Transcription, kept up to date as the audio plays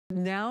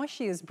Now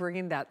she is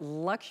bringing that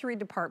luxury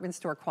department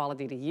store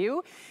quality to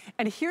you.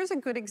 And here's a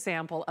good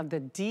example of the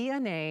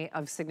DNA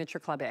of Signature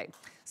Club A.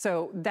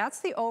 So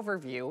that's the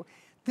overview.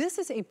 This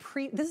is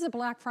a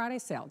Black Friday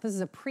sale. This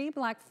is a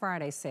pre-Black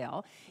Friday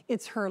sale.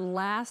 It's her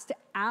last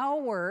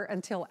hour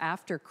until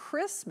after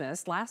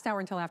Christmas, last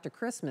hour until after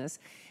Christmas.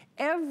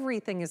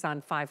 Everything is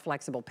on 5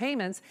 flexible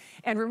payments.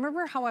 And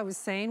remember how I was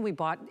saying we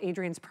bought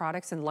Adrienne's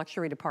products in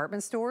luxury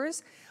department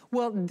stores?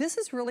 Well, this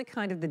is really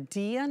kind of the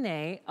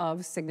DNA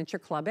of Signature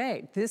Club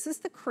A. This is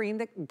the cream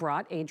that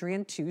brought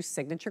Adrienne to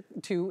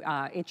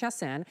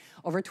HSN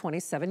over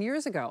 27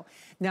 years ago.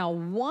 Now,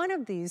 one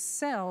of these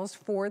sells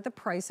for the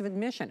price of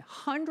admission.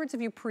 Hundreds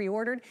of you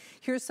pre-ordered.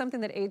 Here's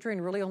something that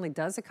Adrienne really only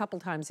does a couple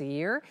times a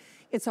year.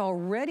 It's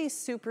already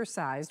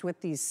supersized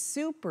with these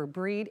super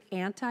breed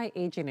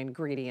anti-aging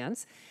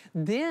ingredients.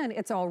 Then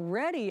it's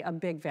already a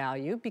big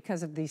value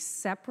because of the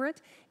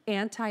separate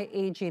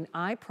anti-aging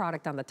eye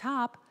product on the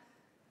top.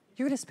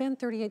 You're gonna spend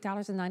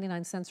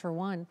 $38.99 for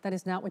one. That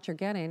is not what you're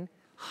getting.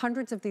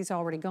 Hundreds of these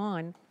already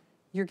gone.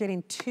 You're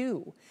getting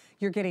 2.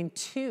 You're getting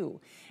 2.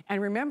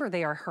 And remember,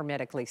 they are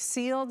hermetically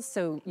sealed,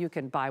 so you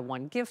can buy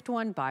one, gift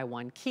one, buy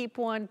one, keep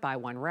one, buy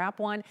one, wrap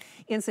one.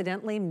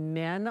 Incidentally,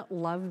 men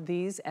love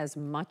these as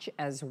much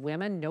as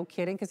women, no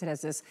kidding, because it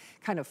has this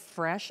kind of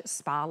fresh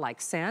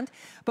spa-like scent.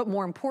 But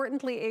more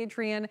importantly,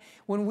 Adrienne,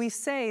 when we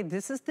say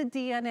this is the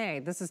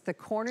DNA, this is the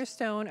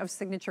cornerstone of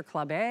Signature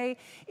Club A,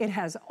 it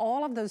has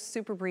all of those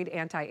super breed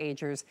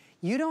anti-agers.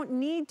 You don't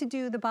need to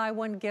do the buy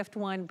one, gift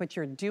one, but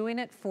you're doing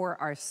it for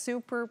our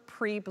super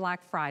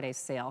pre-Black Friday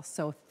sale.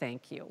 So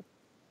thank you.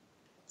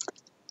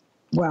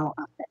 Well,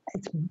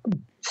 it's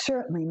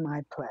certainly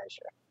my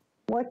pleasure.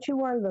 What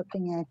you are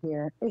looking at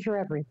here is your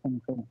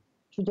everything cream.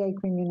 Your day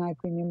cream, your night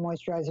cream, your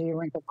moisturizer, your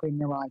wrinkle cream,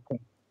 your eye cream.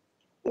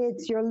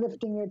 It's your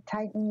lifting, your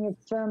tightening, your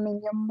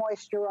firming, your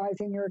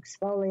moisturizing, your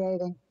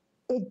exfoliating.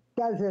 It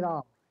does it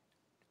all.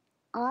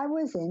 I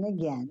was in,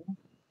 again,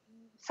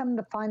 some of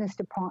the finest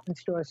department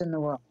stores in the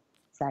world.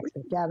 Saks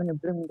Fifth Avenue,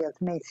 Bloomingdale's,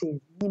 Macy's,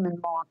 Neiman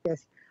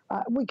Marcus.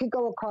 We could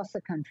go across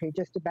the country,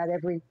 just about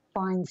every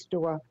fine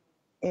store,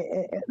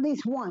 at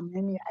least one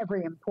in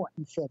every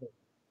important city.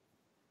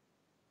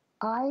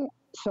 I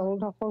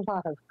sold a whole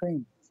lot of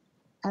creams.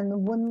 And the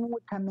women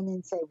would come in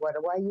and say, what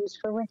do I use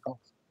for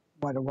wrinkles?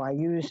 What do I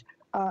use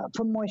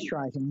for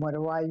moisturizing? What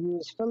do I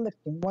use for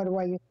lifting? What do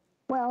I use?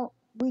 Well,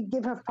 we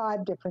give her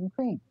 5 different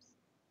creams.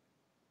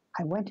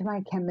 I went to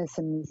my chemist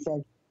and he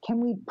said, can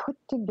we put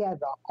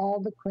together all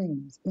the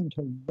creams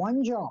into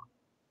one jar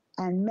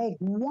and make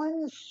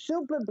one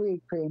super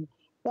breed cream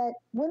that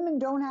women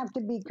don't have to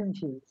be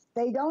confused?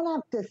 They don't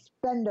have to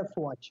spend a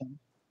fortune.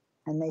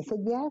 And they said,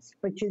 yes,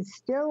 but you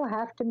still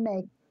have to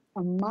make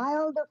a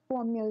milder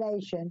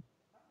formulation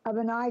of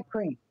an eye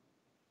cream.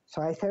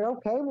 So I said,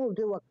 okay, we'll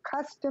do a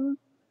custom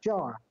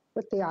jar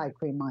with the eye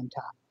cream on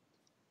top.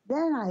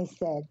 Then I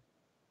said,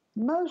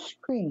 most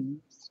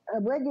creams,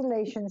 a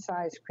regulation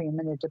size cream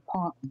in a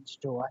department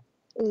store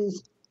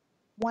is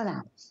 1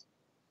 ounce.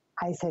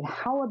 I said,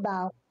 how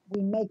about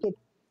we make it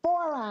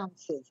 4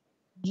 ounces?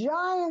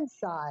 Giant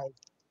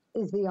size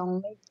is the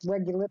only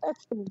regular,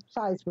 that's the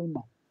size we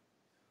make.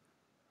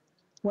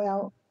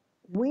 Well,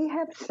 we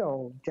have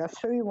sold,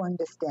 just so you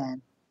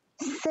understand,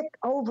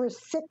 over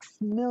 6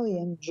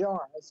 million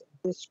jars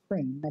of this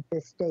cream at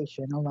this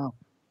station alone.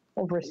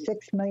 Over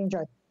 6 million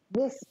jars.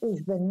 This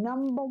is the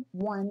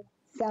 #1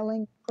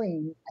 selling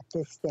cream at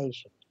this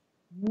station.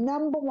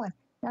 #1.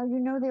 Now, you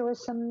know, there are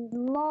some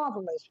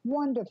marvelous,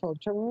 wonderful,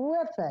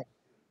 terrific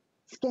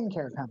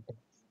skincare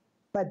companies,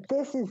 but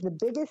this is the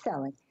biggest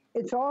selling.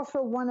 It's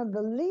also one of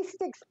the least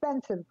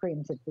expensive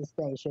creams at the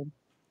station.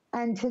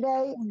 And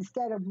today,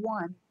 instead of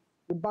 1,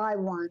 you buy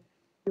 1,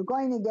 you're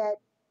going to get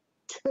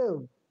 2.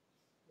 You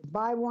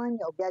buy 1,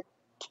 you'll get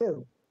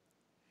 2.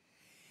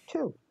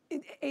 2.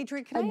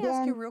 Adrienne, can I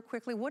ask you real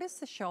quickly, what is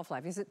the shelf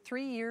life? Is it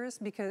 3 years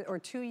or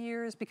 2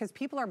 years? Because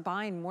people are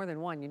buying more than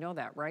one, you know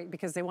that, right?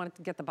 Because they want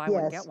to get the buy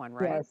one, get one,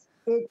 right?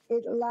 Yes,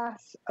 it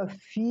lasts a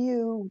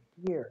few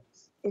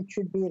years. It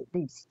should be at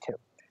least 2.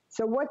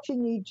 So what you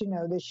need to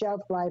know, the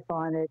shelf life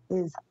on it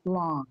is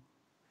long.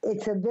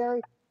 It's a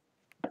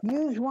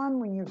use one,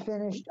 when you're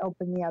finished,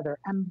 open the other.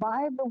 And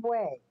by the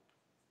way,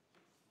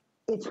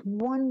 it's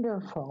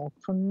wonderful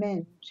for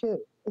men too.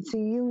 It's a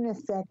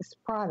unisex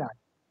product.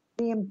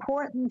 The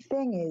important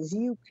thing is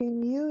you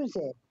can use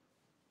it,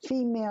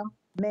 female,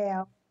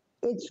 male.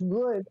 It's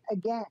good,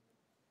 again,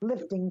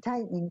 lifting,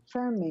 tightening,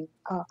 firming.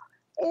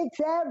 It's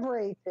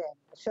everything.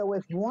 So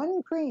if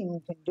one cream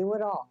can do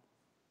it all,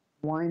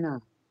 why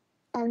not?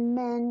 And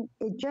men,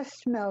 it just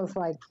smells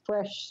like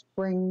fresh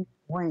spring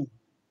rain.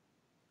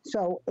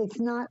 So it's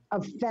not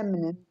a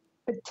feminine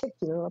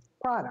particular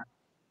product.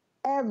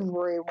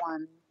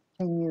 Everyone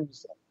can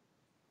use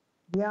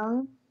it.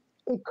 Young,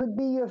 it could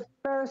be your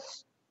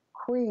first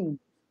cream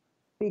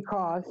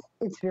because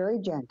it's very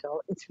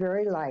gentle, it's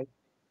very light,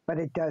 but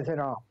it does it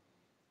all.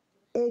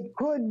 It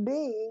could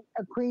be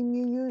a cream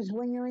you use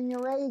when you're in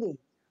your 80s.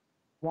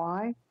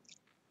 Why?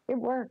 It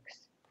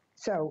works.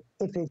 So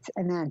if it's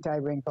an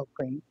anti-wrinkle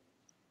cream,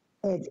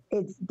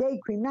 It's day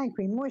cream, night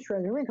cream,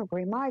 moisturizer, wrinkle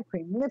cream, eye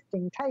cream,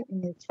 lifting,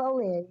 tightening,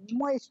 exfoliating,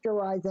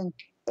 moisturizing.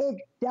 It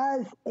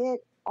does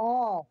it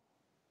all.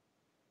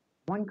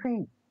 One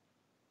cream.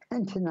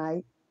 And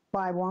tonight,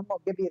 buy one,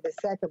 we'll give you the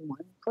second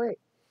one free.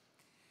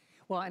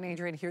 Well, and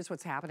Adrienne, here's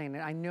what's happening.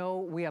 And I know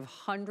we have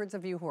hundreds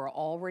of you who are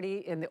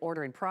already in the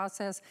ordering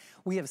process.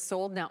 We have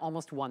sold now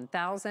almost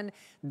 1,000.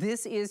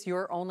 This is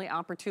your only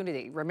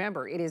opportunity.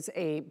 Remember, it is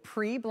a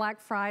pre-Black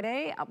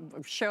Friday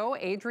show.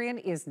 Adrienne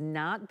is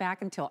not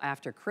back until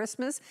after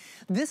Christmas.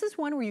 This is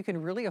one where you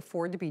can really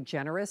afford to be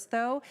generous,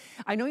 though.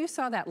 I know you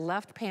saw that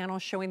left panel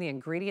showing the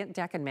ingredient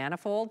deck and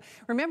manifold.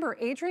 Remember,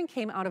 Adrienne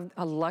came out of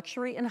a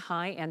luxury and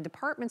high-end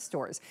department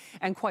stores.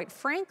 And quite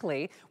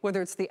frankly,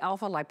 whether it's the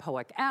alpha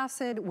lipoic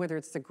acid,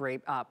 whether it's the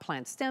grape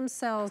plant stem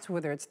cells,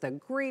 whether it's the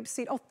grape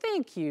seed. Oh,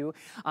 thank you.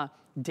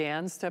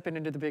 Dan stepping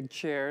into the big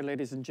chair,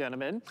 ladies and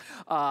gentlemen.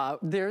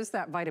 There's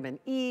that vitamin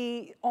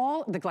E,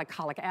 all the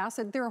glycolic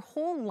acid. There are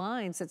whole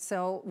lines that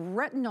sell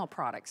retinol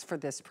products for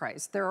this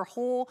price. There are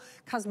whole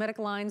cosmetic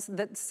lines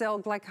that sell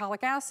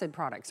glycolic acid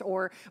products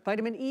or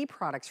vitamin E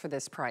products for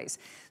this price.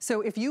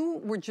 So if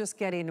you were just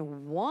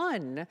getting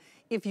one,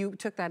 if you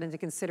took that into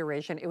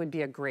consideration, it would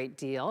be a great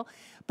deal.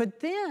 But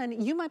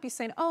then you might be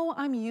saying, oh,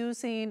 I'm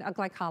using a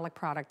glycolic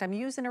product. I'm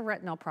using a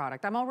retinol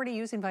product. I'm already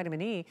using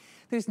vitamin E.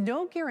 There's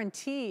no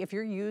guarantee if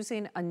you're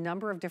using a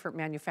number of different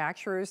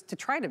manufacturers to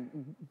try to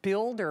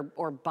build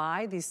or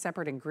buy these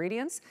separate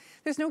ingredients,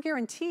 there's no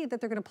guarantee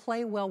that they're gonna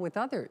play well with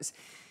others.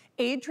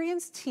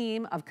 Adrienne's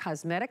team of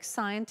cosmetic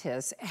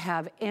scientists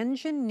have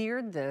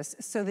engineered this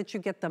so that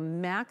you get the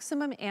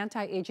maximum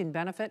anti-aging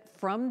benefit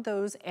from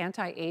those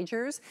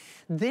anti-agers.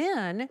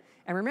 Then,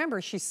 and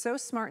remember, she's so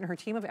smart and her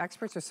team of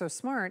experts are so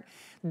smart,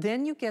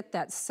 then you get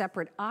that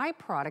separate eye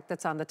product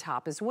that's on the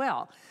top as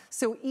well.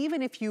 So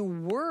even if you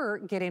were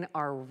getting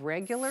our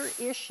regular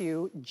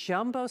issue,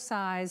 jumbo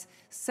size,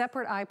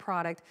 separate eye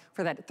product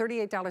for that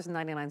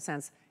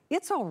 $38.99,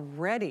 it's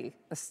already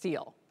a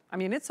steal. I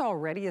mean, it's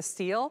already a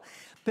steal,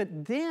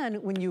 but then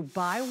when you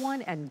buy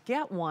one and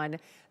get one,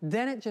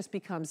 then it just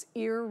becomes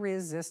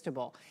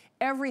irresistible.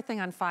 Everything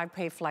on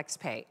 5-Pay Flex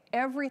Pay,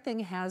 everything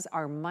has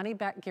our money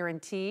back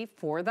guarantee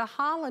for the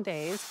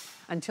holidays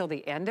until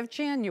the end of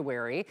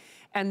January,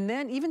 and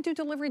then even do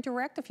delivery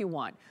direct if you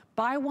want.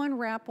 Buy one,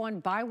 wrap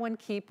one, buy one,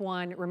 keep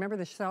one. Remember,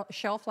 the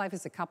shelf life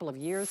is a couple of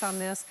years on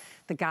this.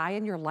 The guy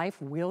in your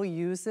life will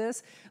use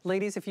this.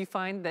 Ladies, if you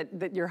find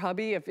that your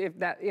hubby,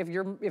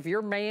 if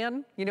your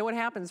man, you know what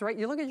happens, right?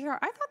 You look at your jar,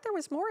 I thought there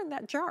was more in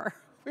that jar.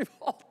 We've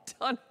all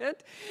done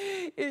it.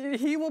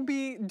 He will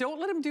be, don't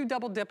let him do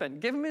double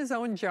dipping. Give him his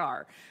own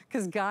jar,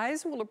 because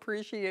guys will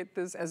appreciate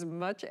this as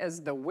much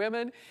as the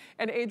women.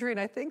 And Adrienne,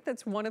 I think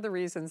that's one of the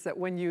reasons that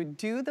when you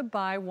do the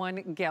buy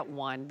one, get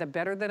one, the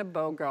better than a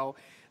BOGO,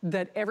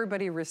 that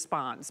everybody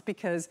responds,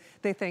 because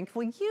they think,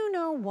 well, you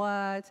know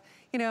what?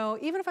 You know,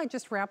 even if I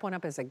just wrap one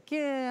up as a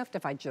gift,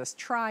 if I just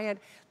try it,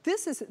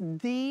 this is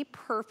the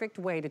perfect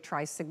way to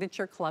try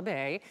Signature Club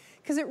A,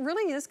 because it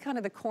really is kind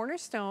of the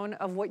cornerstone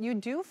of what you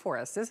do for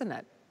us, isn't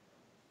it?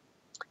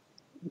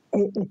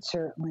 It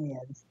certainly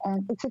is.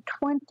 And it's a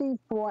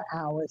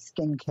 24-hour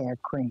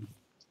skincare cream.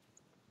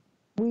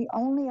 We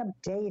only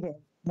update it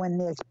when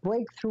there's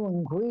breakthrough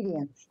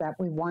ingredients that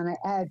we want to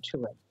add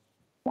to it.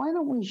 Why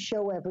don't we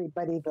show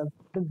everybody the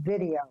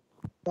video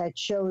that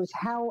shows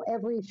how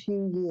every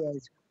few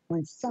years,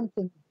 when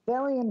something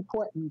very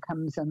important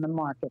comes in the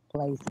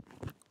marketplace.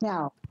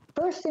 Now,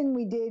 first thing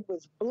we did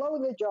was blow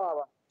the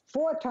jar up,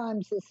 4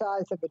 times the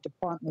size of a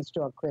department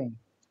store cream.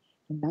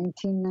 In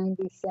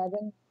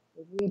 1997,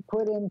 we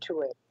put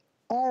into it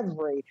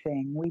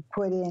everything we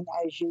put in,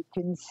 as you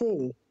can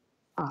see.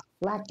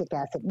 Lactic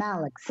acid,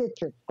 malic,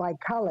 citric,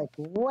 glycolic,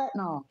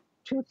 retinol.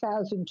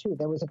 2002,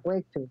 there was a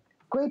breakthrough.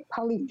 Great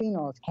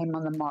polyphenols came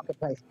on the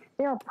marketplace.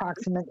 They're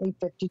approximately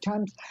 50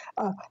 times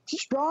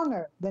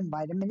stronger than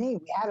vitamin E.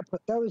 We had to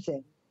put those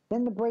in.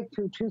 Then the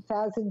breakthrough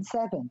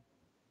 2007.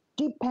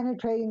 Deep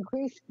penetrating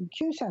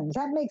Q-zones.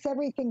 That makes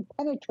everything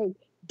penetrate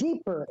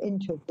deeper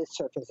into the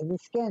surface of the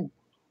skin.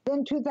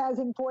 Then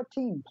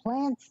 2014,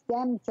 plant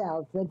stem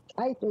cells, the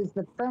tight is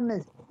the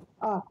firmest,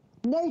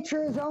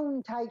 nature's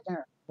own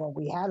tightener. Well,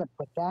 we had to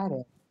put that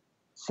in.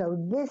 So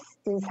this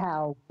is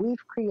how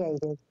we've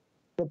created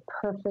the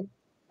perfect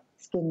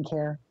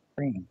skincare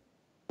cream.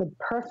 The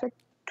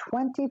perfect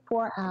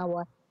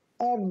 24-hour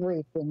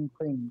everything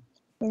cream.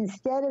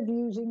 Instead of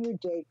using your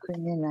day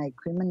cream, your night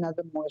cream,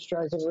 another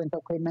moisturizer,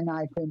 wrinkle cream, and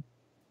eye cream,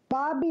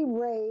 Bobby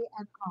Ray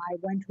and I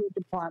went to a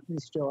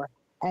department store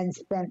and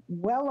spent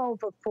well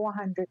over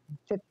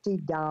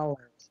 $450.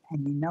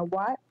 And you know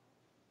what?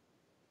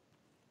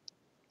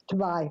 To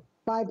buy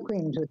 5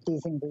 creams with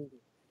these ingredients.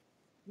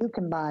 You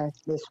can buy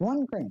this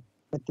one cream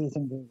with these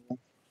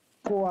ingredients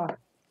for,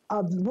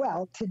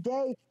 well,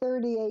 today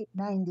 $38.99,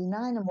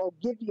 and we'll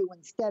give you,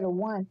 instead of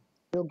one,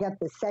 you'll get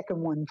the second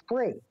one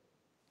free.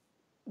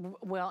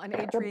 Well, and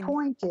Adrienne, the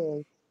point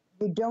is,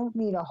 you don't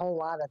need a whole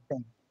lot of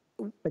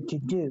things, but you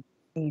do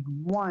need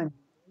one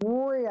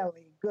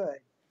really good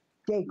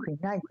day cream,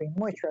 night cream,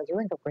 moisturizer,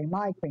 wrinkle cream,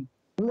 eye cream,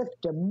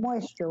 lifter,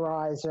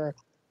 moisturizer,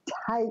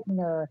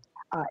 tightener,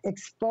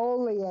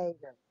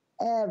 exfoliator,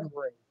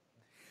 everything.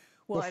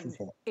 Well, and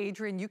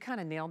Adrienne, you kind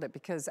of nailed it,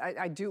 because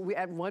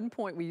at one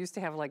point we used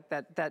to have like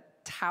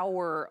that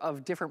tower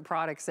of different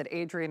products that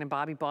Adrienne and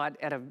Bobby bought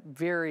at a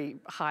very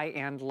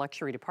high-end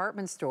luxury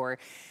department store.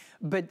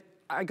 But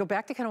I go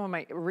back to kind of one of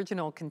my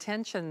original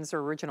contentions or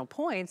original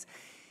points.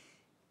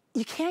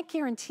 You can't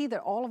guarantee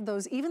that all of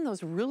those, even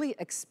those really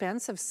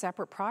expensive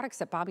separate products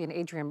that Bobby and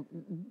Adrienne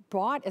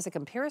bought as a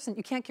comparison,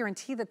 you can't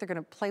guarantee that they're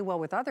gonna play well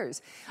with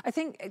others. I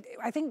think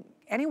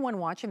anyone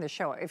watching the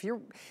show, if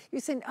you're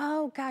saying,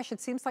 oh gosh,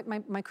 it seems like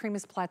my cream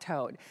is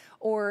plateaued,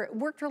 or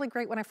worked really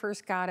great when I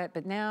first got it,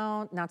 but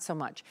now not so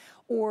much.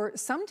 Or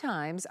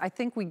sometimes I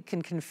think we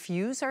can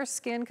confuse our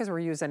skin because we're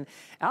using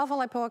alpha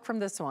lipoic from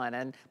this one,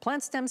 and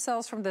plant stem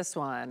cells from this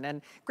one,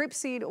 and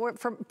grapeseed oil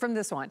from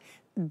this one.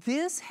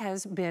 This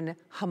has been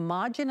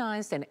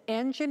homogenized and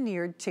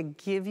engineered to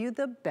give you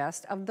the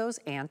best of those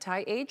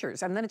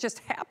anti-agers. And then it just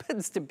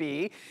happens to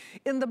be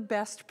in the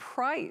best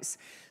price.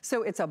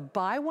 So it's a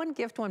buy one,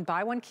 gift one,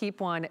 buy one,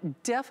 keep one.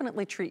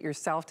 Definitely treat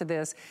yourself to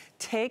this.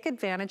 Take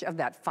advantage of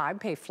that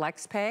 5-pay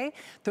flex pay.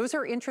 Those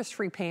are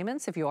interest-free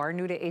payments if you are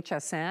new to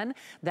HSN.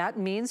 That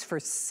means for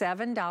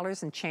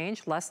 $7 and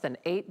change, less than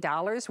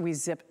 $8, we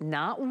zip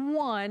not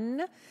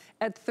one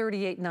at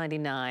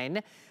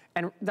 $38.99.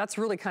 And that's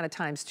really kind of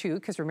times 2,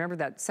 because remember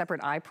that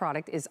separate eye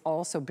product is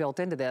also built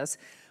into this,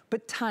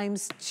 but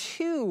times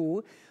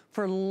 2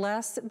 for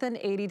less than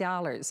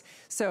 $80.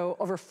 So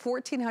over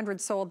 1,400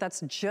 sold,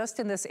 that's just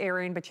in this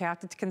area, but you have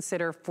to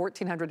consider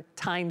 1,400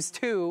 times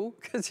 2,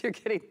 because you're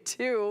getting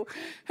 2,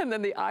 and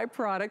then the eye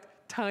product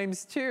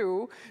times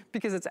 2,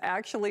 because it's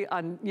actually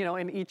on,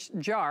 in each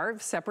jar,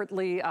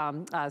 separately,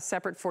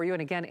 separate for you,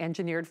 and again,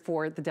 engineered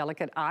for the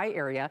delicate eye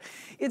area.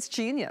 It's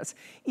genius.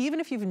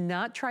 Even if you've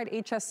not tried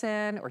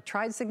HSN or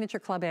tried Signature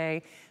Club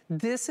A,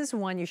 this is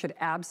one you should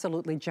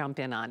absolutely jump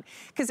in on.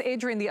 Because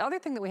Adrienne, the other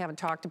thing that we haven't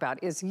talked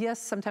about is,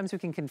 yes, sometimes we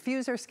can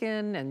confuse our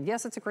skin, and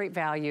yes, it's a great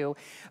value,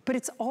 but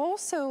it's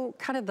also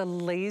kind of the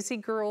lazy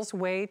girl's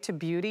way to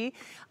beauty.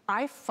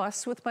 I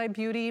fuss with my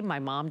beauty, my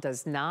mom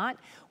does not.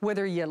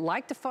 Whether you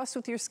like to fuss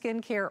with your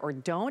skincare or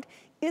don't,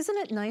 isn't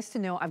it nice to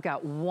know I've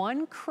got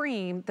one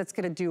cream that's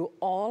gonna do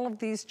all of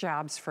these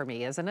jobs for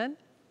me, isn't it?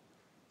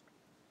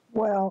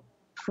 Well,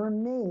 for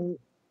me,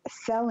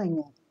 selling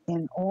it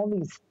in all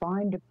these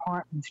fine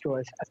department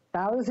stores,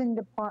 1,000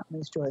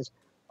 department stores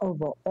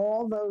over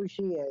all those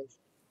years,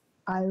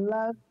 I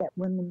love that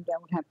women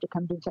don't have to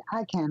come to say,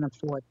 I can't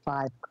afford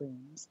 5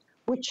 creams.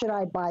 Which should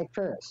I buy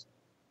first?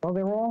 Well,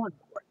 they're all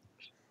important.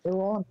 They're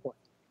all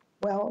important.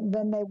 Well,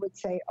 then they would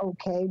say,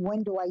 okay,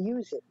 when do I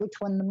use it? Which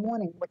one in the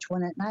morning? Which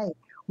one at night?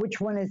 Which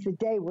one is the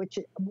day?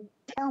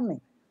 Tell me.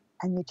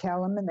 And you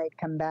tell them, and they'd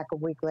come back a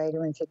week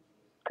later and say,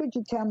 could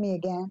you tell me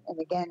again and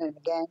again and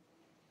again?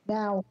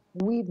 Now,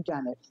 we've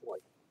done it for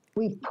you.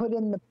 We've put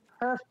in the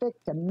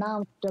perfect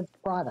amount of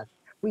product.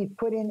 We've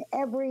put in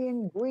every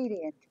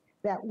ingredient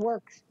that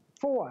works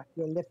for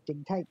your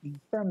lifting, tightening,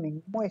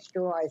 firming,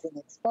 moisturizing,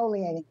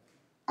 exfoliating,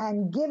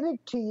 and give it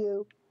to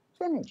you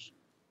finished.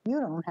 You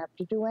don't have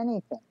to do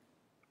anything.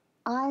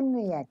 I'm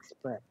the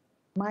expert.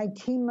 My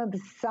team of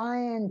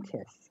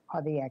scientists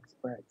are the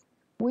experts.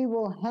 We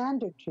will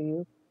hand it to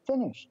you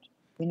finished.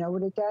 You know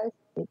what it does?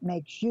 It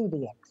makes you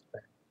the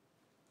expert.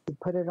 You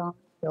put it on,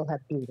 you'll have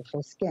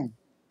beautiful skin.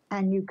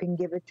 And you can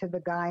give it to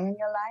the guy in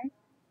your life.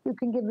 You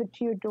can give it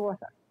to your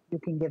daughter. You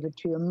can give it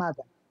to your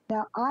mother.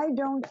 Now, I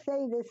don't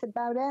say this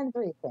about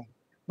everything.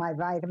 My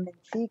vitamin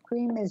C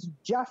cream is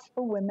just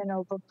for women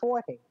over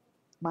 40.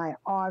 My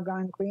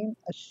argan cream,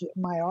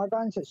 my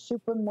argan's a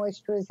super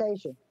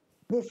moisturization.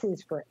 This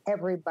is for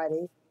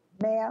everybody,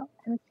 male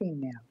and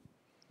female,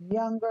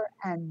 younger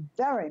and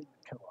very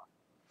mature.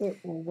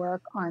 It will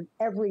work on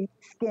every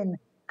skin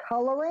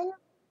coloring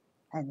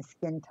and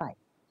skin type.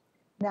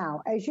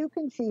 Now, as you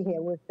can see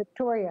here with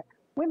Victoria,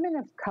 women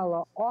of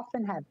color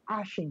often have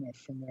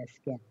ashiness in their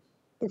skin.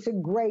 It's a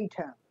gray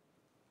tone.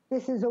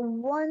 This is a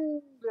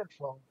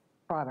wonderful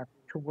product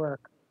to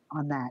work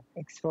on that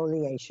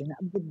exfoliation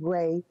of the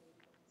gray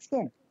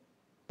skin.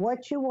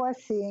 What you are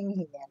seeing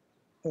here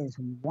is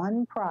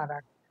one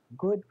product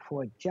good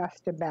for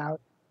just about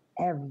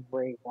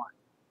everyone.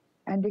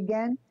 And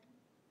again,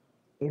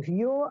 if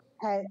you're,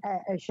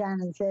 as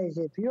Shannon says,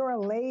 if you're a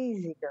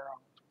lazy girl,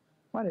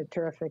 what a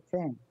terrific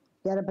thing.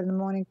 Get up in the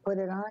morning, put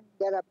it on,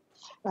 get up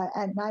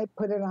at night,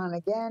 put it on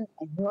again,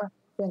 and you're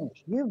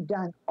finished. You've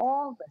done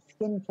all the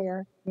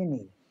skincare you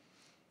need.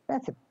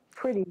 That's a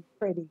pretty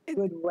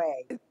good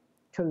way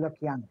to look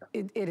younger.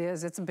 It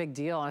is, it's a big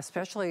deal,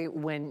 especially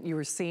when you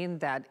were seeing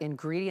that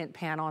ingredient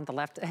panel on the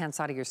left-hand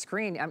side of your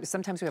screen.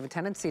 Sometimes we have a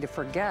tendency to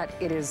forget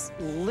it is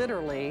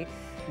literally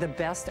the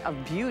best of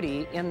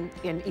beauty in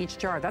each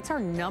jar. That's our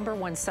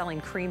 #1 selling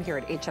cream here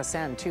at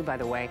HSN too, by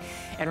the way.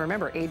 And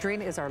remember,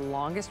 Adrienne is our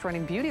longest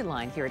running beauty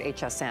line here at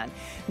HSN.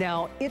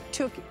 Now, it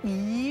took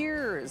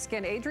years.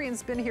 Again,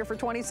 Adrienne's been here for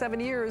 27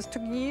 years.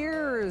 Took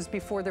years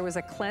before there was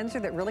a cleanser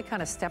that really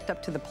kind of stepped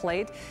up to the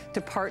plate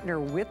to partner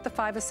with the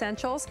 5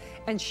 essentials.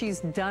 And she's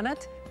done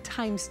it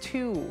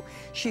 ×2.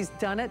 She's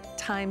done it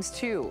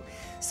 ×2.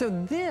 So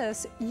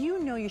this, you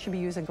know you should be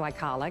using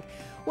glycolic.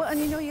 Well, and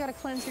you know you gotta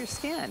cleanse your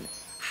skin.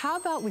 How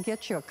about we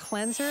get you a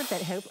cleanser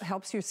that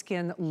helps your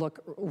skin look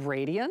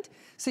radiant?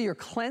 So you're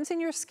cleansing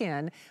your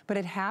skin, but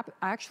it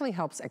actually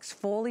helps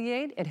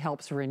exfoliate, it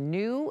helps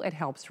renew, it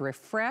helps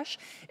refresh,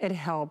 it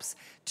helps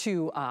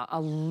to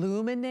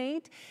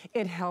illuminate,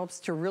 it helps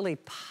to really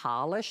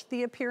polish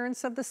the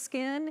appearance of the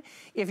skin.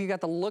 If you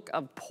got the look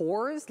of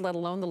pores, let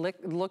alone the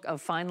look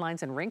of fine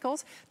lines and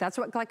wrinkles, that's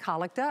what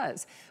glycolic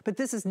does. But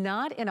this is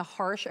not in a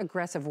harsh,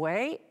 aggressive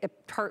way.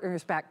 It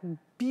partners back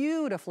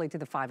beautifully to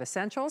the 5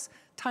 essentials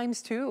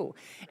 ×2.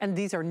 And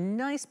these are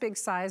nice big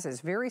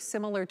sizes, very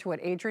similar to what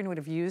Adrienne would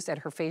have used at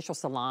her facial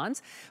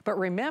salons. But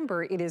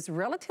remember, it is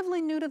relatively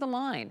new to the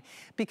line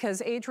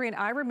because Adrienne,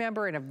 I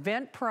remember an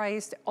event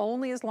priced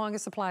only as long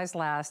as supplies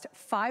last,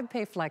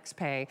 5-pay flex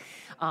pay.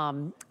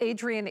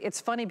 Adrienne,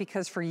 it's funny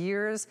because for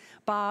years,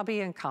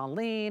 Bobby and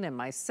Colleen and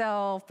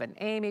myself and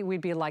Amy,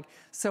 we'd be like,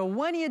 so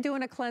when are you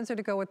doing a cleanser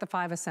to go with the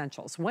 5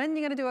 essentials? When are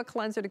you gonna do a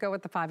cleanser to go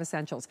with the 5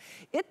 essentials?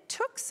 It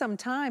took some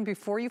time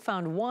before you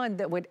found one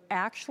that would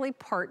actually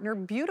partner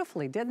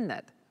beautifully, didn't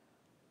it?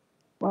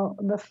 Well,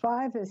 the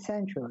 5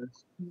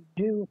 essentials, you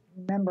do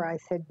remember I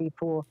said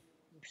before,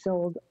 we've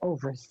sold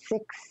over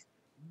 6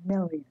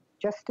 million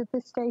just at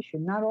the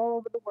station, not all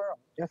over the world,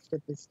 just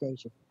at the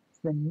station. It's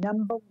the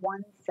 #1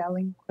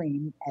 selling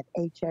cream at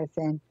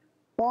HSN,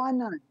 bar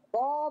none, of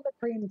all the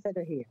creams that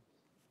are here.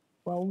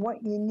 Well,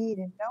 what you need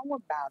to know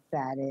about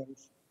that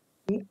is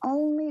the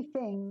only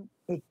thing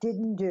it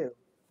didn't do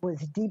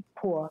was deep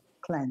pore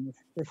cleanse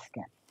the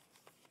skin.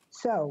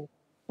 So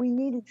we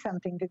needed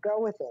something to go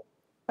with it,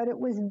 but it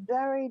was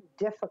very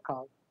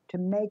difficult to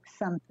make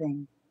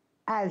something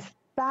as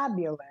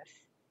fabulous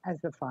as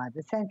the 5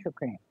 essential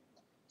cream.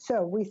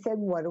 So we said,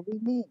 what do we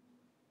need?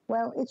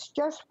 Well, it's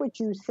just what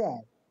you said,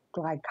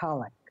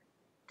 glycolic,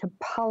 to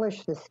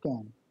polish the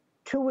skin,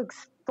 to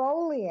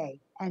exfoliate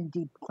and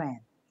deep cleanse.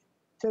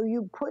 So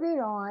you put it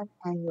on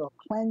and you're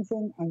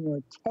cleansing and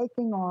you're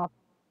taking off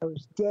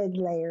those dead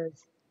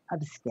layers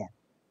of skin.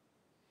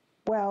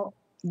 Well,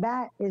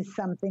 that is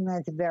something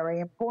that's very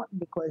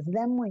important because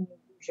then when you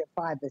use your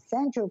 5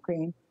 essential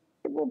cream,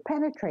 it will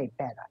penetrate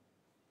better.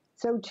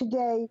 So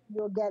today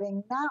you're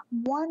getting not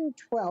one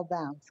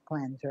 12-ounce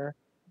cleanser,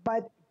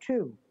 but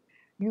 2.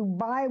 You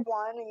buy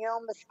one and you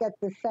almost get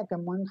the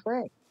second one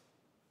free.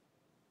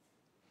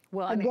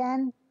 Well,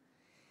 again,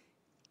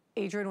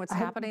 Adrienne, what's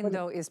happening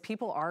though is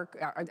people are,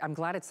 I'm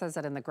glad it says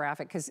that in the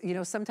graphic, because you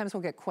know sometimes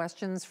we'll get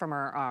questions from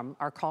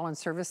our call-in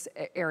service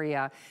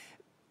area.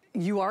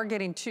 You are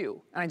getting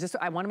 2. And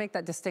I want to make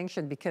that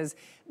distinction because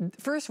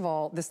first of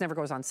all, this never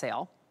goes on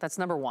sale. That's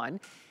 #1.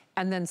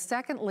 And then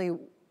secondly,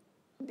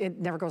 it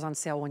never goes on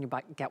sale when you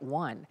get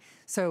 1.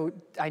 So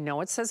I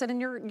know it says it in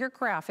your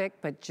graphic,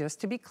 but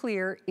just to be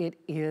clear, it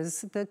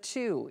is the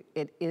 2.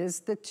 It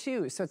is the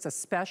 2. So it's a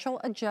special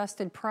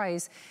adjusted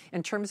price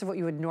in terms of what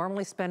you would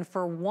normally spend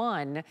for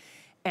 1.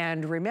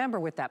 And remember,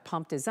 with that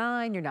pump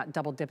design, you're not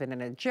double dipping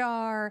in a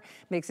jar,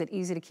 makes it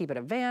easy to keep at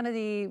a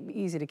vanity,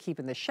 easy to keep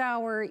in the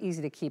shower,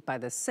 easy to keep by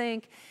the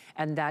sink,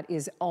 and that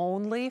is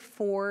only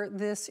for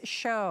this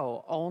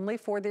show, only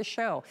for this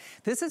show.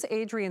 This is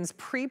Adrienne's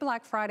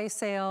pre-Black Friday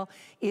sale.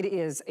 It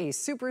is a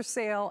super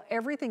sale.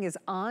 Everything is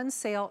on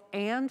sale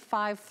and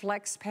 5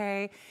 flex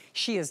pay.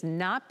 She is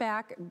not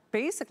back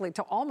basically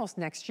to almost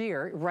next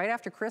year, right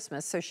after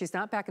Christmas, so she's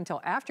not back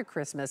until after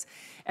Christmas.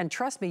 And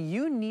trust me,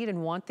 you need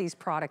and want these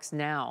products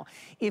now.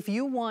 If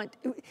you want,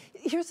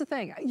 here's the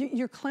thing,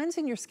 you're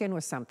cleansing your skin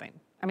with something.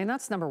 I mean,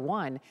 that's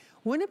 #1.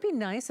 Wouldn't it be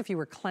nice if you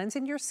were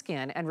cleansing your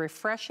skin and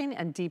refreshing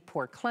and deep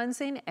pore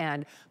cleansing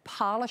and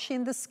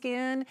polishing the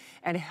skin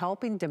and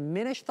helping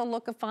diminish the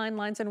look of fine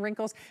lines and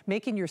wrinkles,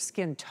 making your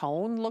skin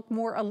tone look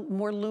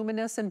more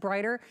luminous and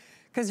brighter?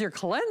 Because you're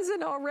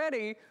cleansing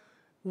already.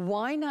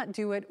 Why not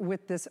do it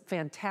with this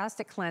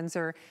fantastic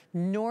cleanser?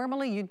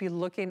 Normally, you'd be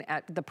looking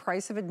at the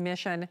price of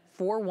admission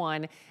for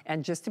 1.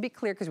 And just to be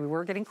clear, because we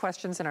were getting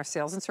questions in our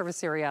sales and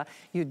service area,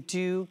 you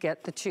do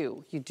get the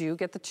 2. You do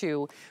get the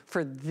 2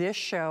 for this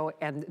show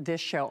and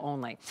this show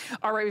only.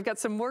 All right, we've got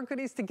some more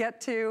goodies to get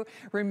to.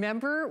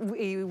 Remember,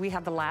 we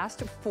have the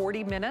last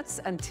 40 minutes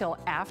until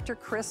after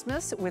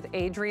Christmas with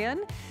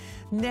Adrienne.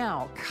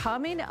 Now,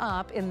 coming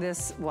up in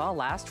this, well,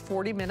 last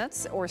 40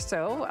 minutes or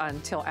so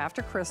until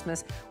after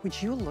Christmas,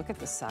 would you look at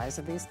the size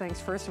of these things?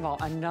 First of all,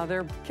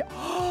 another,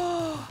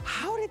 oh,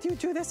 how did you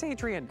do this,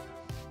 Adrienne?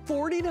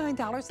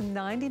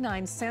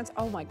 $49.99.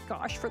 Oh my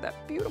gosh, for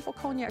that beautiful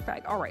cognac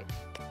bag. All right,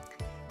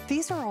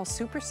 these are all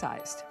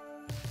supersized.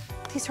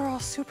 These are all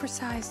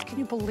supersized. Can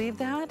you believe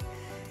that?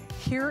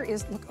 Here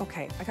is, look,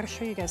 okay, I gotta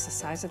show you guys the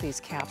size of these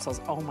capsules.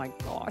 Oh my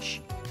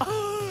gosh.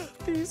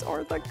 These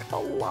are the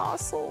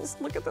colossals.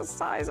 Look at the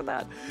size of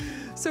that.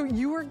 So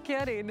you are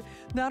getting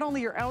not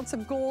only your ounce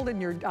of gold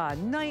and your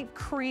night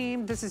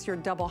cream, this is your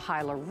double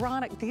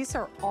hyaluronic. These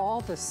are all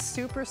the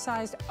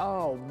supersized.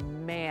 Oh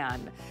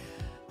man,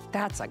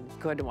 that's a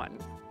good one.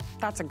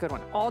 That's a good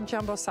one. All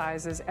jumbo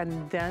sizes,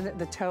 and then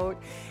the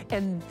tote.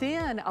 And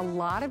then a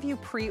lot of you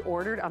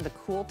pre-ordered on the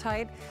Cool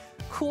Tight.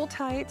 Cool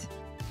Tight,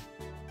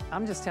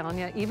 I'm just telling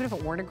you, even if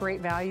it weren't a great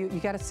value, you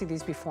gotta see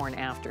these before and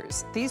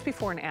afters. These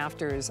before and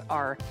afters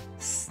are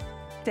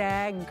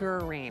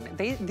staggering.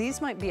 These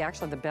might be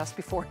actually the best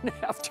before and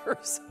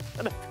afters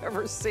that I've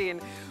ever seen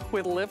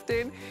with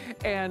lifting.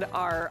 And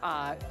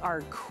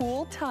our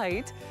Cool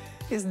Tight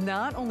is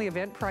not only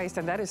event priced,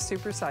 and that is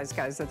supersized,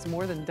 guys. That's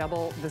more than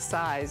double the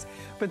size.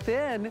 But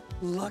then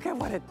look at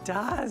what it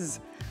does.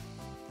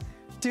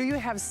 Do you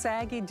have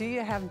saggy? Do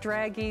you have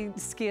draggy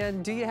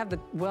skin? Do you have the,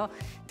 well,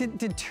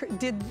 did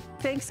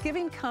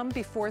Thanksgiving come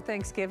before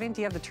Thanksgiving?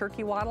 Do you have the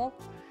turkey waddle?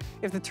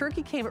 If the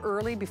turkey came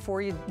early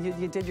before you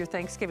did your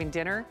Thanksgiving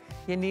dinner,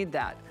 you need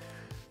that.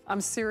 I'm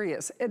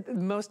serious. The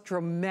most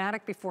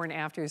dramatic before and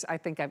afters I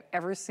think I've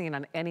ever seen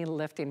on any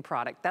lifting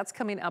product. That's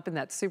coming up in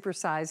that super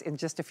size in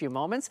just a few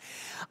moments.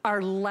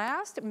 Our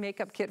last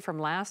makeup kit from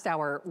last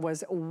hour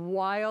was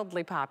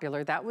wildly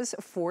popular. That was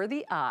for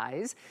the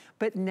eyes,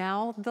 but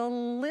now the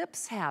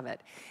lips have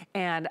it.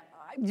 And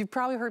you've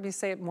probably heard me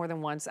say it more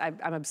than once.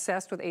 I'm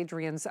obsessed with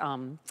Adrienne's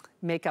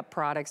makeup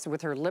products,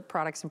 with her lip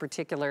products in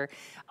particular.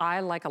 I,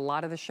 like a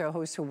lot of the show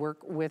hosts who work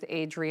with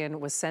Adrienne,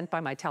 was sent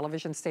by my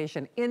television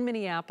station in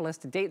Minneapolis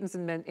to Dayton's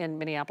in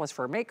Minneapolis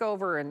for a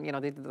makeover, and you know,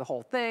 they did the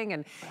whole thing,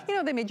 and you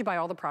know, they made you buy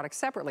all the products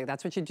separately.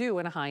 That's what you do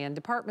in a high-end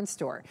department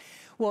store.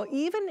 Well,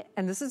 even,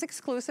 and this is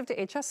exclusive to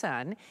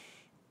HSN,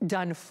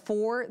 done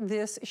for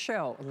this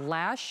show,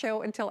 last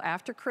show until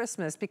after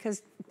Christmas,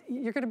 because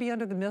you're gonna be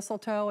under the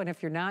mistletoe, and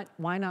if you're not,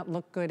 why not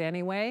look good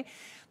anyway?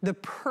 The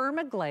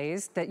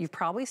permaglaze that you've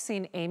probably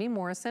seen Amy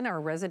Morrison,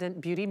 our resident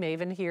beauty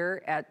maven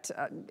here at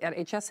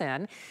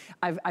HSN.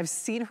 I've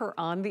seen her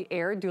on the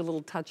air do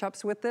little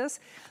touch-ups with this.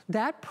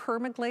 That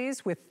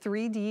permaglaze with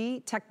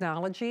 3D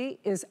technology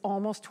is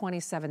almost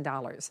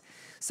 $27.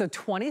 So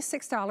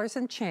 $26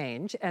 and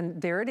change,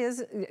 and there it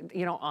is,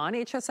 you know, on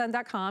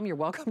hsn.com. You're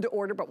welcome to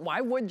order, but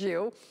why would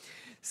you?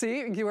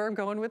 See, where I'm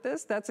going with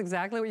this? That's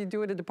exactly what you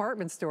do at a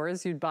department store,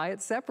 is you'd buy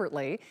it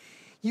separately.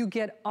 You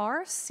get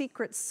our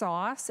secret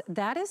sauce.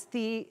 That is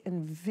the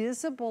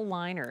invisible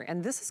liner.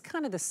 And this is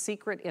kind of the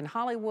secret in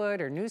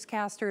Hollywood or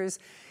newscasters.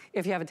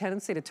 If you have a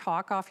tendency to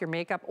talk off your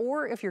makeup,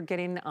 or if you're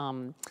getting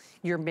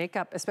your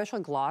makeup,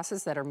 especially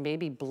glosses that are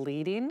maybe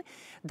bleeding,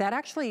 that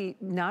actually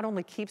not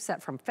only keeps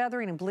that from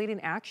feathering and bleeding,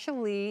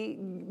 actually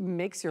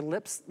makes your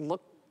lips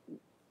look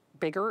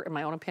bigger, in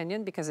my own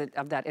opinion, because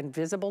of that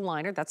invisible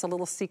liner. That's a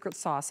little secret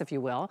sauce, if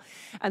you will.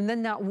 And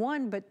then not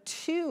one, but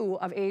two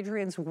of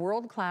Adrienne's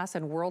world-class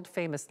and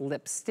world-famous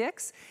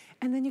lipsticks.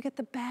 And then you get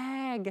the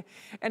bag.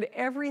 And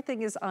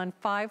everything is on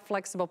 5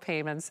 flexible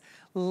payments,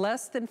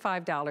 less than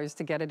 $5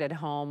 to get it at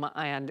home.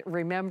 And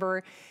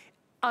remember,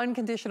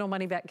 unconditional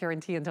money back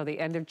guarantee until the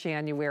end of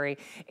January.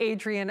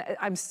 Adrienne,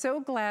 I'm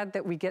so glad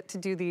that we get to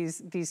do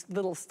these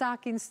little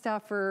stocking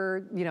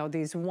stuffer, you know,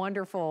 these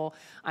wonderful,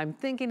 I'm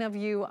thinking of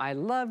you, I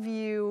love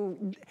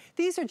you.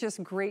 These are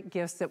just great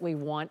gifts that we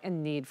want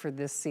and need for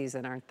this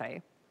season, aren't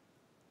they?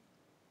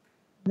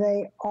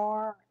 They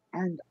are,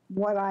 and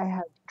what I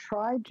have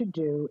tried to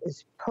do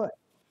is put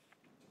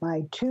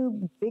my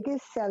 2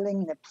 biggest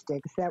selling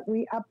lipsticks that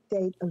we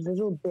update a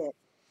little bit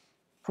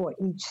for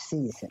each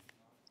season.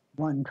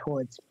 One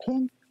towards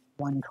pink,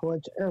 one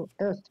towards earth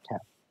tone.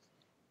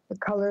 The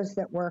colors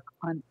that work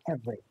on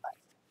everybody.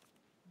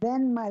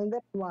 Then my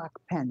lip lock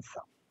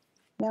pencil.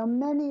 Now,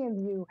 many of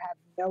you have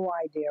no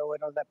idea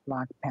what a lip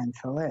lock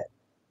pencil is,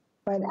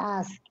 but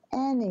ask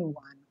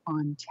anyone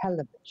on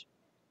television,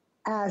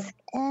 ask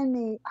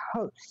any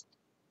host,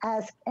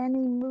 ask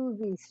any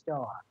movie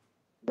star.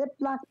 Lip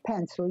lock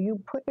pencil, you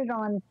put it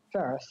on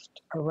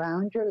first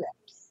around your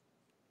lips,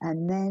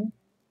 and then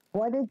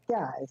what it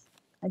does,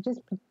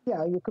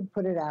 you could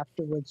put it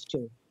afterwards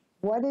too.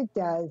 What it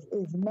does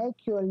is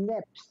make your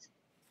lips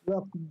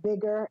look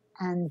bigger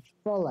and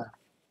fuller.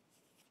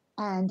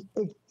 And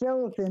it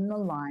fills in the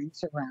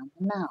lines around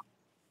the mouth.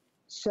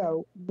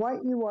 So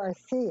what you are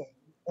seeing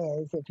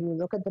is, if you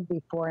look at the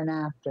before and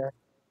after,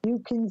 you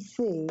can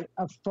see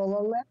a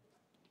fuller lip,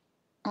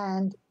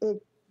 and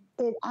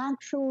it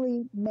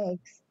actually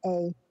makes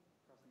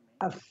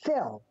a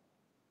fill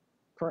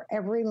for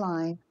every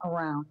line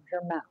around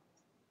your mouth.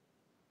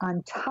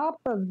 On top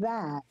of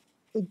that,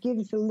 it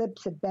gives the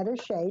lips a better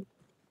shape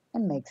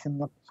and makes them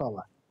look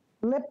fuller.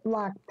 Lip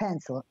lock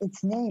pencil,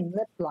 its name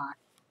lip lock,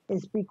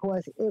 is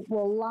because it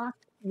will lock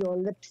your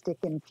lipstick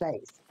in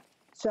place.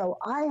 So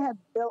I have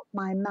built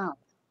my mouth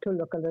to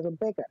look a little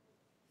bigger,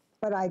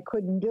 but I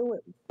couldn't do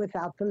it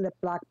without the lip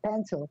lock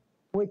pencil,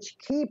 which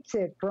keeps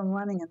it from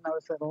running in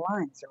those little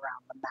lines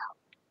around the mouth.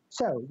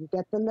 So you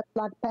get the lip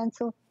lock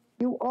pencil.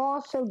 You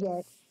also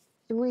get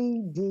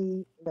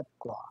 3D lip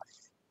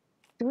gloss.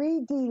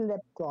 3D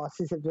lip gloss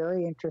is a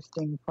very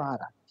interesting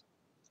product.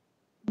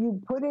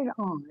 You put it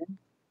on,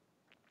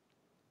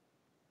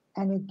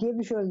 and it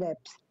gives your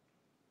lips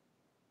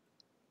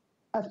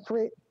a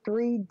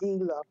 3D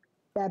look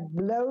that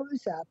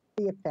blows up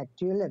the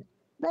effect of your lips.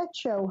 Let's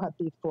show her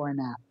before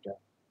and after.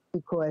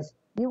 because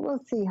you will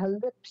see her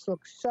lips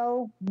look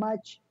so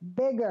much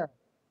bigger.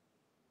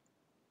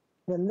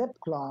 The lip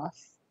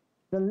gloss,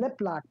 the lip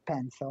lock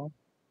pencil,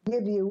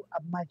 give you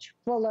a much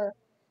fuller,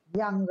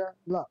 younger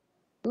look.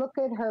 Look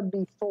at her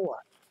before.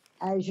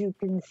 As you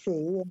can see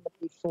in the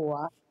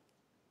before,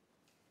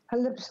 her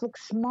lips look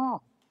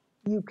small.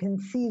 You can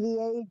see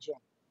the aging.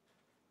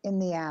 In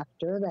the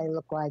after, they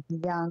look like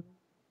young,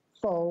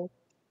 full,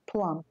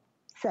 plump,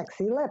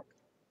 sexy lips.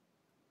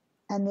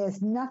 And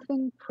there's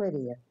nothing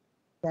prettier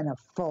than a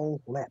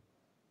full lip.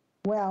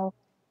 Well,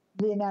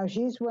 now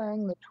she's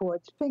wearing the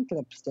Towards Pink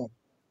lipstick.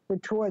 The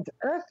Towards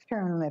Earth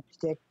Tone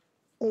lipstick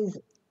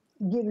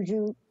gives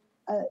you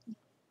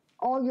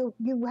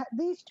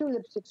these two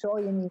lipsticks are all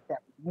you need for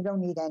everything. You don't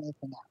need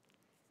anything else.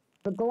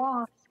 The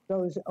gloss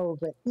goes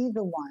over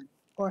either one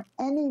or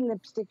any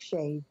lipstick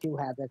shade you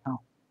have at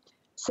home.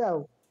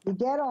 So you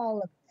get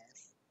all of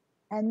this.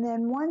 And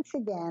then once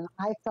again,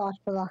 I thought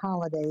for the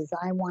holidays,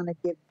 I want to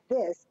give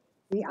this,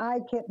 the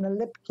eye kit and the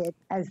lip kit,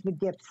 as the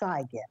gifts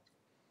I give.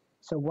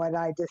 So what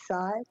I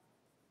decide,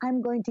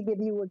 I'm going to give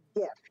you a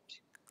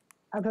gift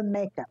of a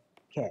makeup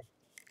kit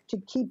to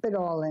keep it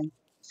all in,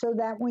 so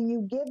that when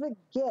you give a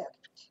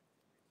gift,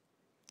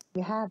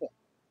 you have it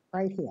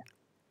right here.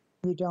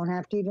 You don't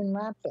have to even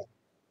wrap it.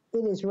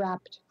 It is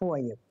wrapped for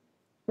you.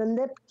 The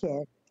lip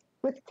kit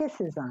with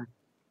kisses on it.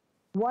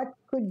 What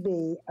could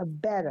be a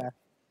better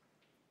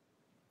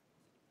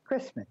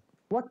Christmas?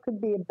 What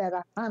could be a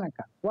better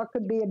Hanukkah? What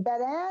could be a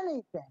better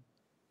anything?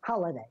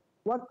 Holiday.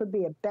 What could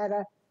be a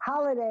better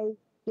holiday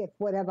gift,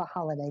 whatever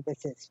holiday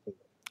this is for you?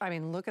 I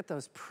mean, look at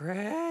those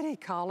pretty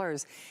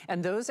colors.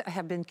 And those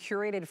have been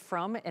curated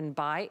from and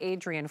by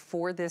Adrienne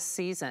for this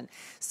season.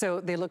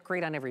 So they look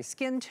great on every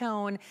skin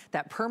tone.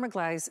 That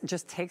permaglaze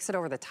just takes it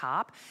over the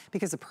top,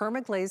 because the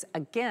permaglaze,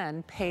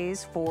 again,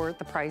 pays for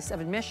the price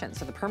of admission.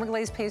 So the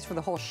permaglaze pays for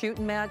the whole shoot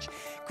and match.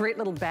 Great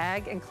little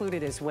bag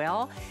included as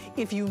well.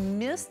 If you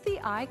missed the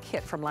eye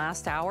kit from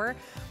last hour,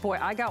 boy,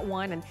 I got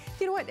one. And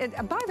you know what?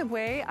 By the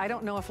way, I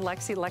don't know if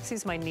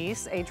Lexi's my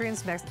niece.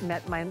 Adrienne's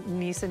met my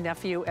niece and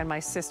nephew and my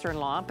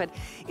sister-in-law. But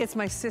it's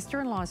my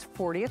sister-in-law's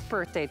 40th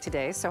birthday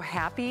today, so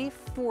happy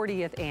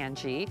 40th,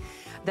 Angie.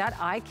 That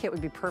eye kit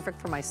would be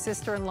perfect for my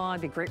sister-in-law.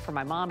 It'd be great for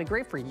my mom. It'd be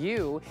great for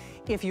you.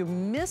 If you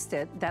missed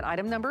it, that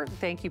item number,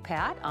 thank you,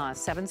 Pat,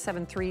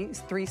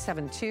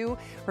 773372.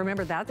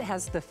 Remember, that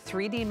has the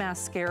 3D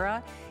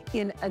mascara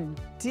in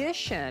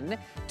addition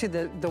to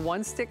the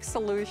one-stick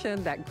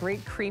solution, that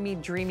great creamy,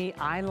 dreamy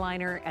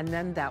eyeliner, and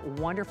then that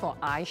wonderful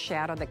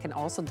eyeshadow that can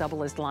also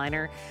double as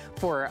liner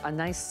for a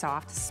nice,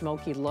 soft,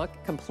 smoky look,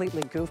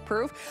 completely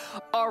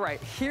goof-proof. All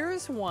right,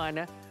 here's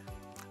one.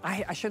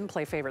 I shouldn't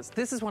play favorites.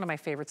 This is one of my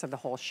favorites of the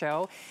whole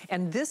show.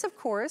 And this, of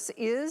course,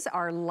 is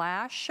our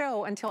last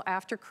show until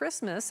after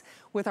Christmas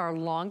with our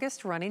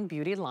longest running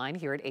beauty line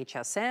here at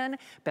HSN.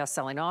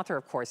 Best-selling author,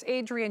 of course,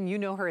 Adrienne. You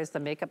know her as the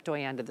makeup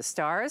doyenne to the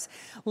stars.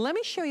 Let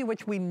me show you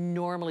what we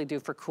normally do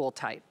for Cool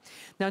Tight.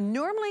 Now,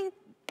 normally,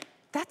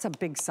 that's a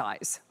big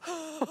size,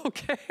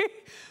 okay?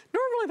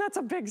 Normally, that's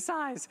a big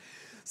size.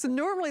 So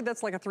normally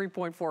that's like a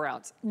 3.4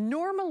 ounce.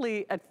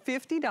 Normally at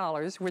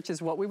 $50, which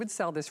is what we would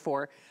sell this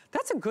for,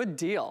 that's a good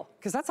deal,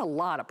 because that's a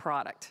lot of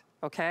product,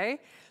 okay?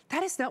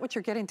 That is not what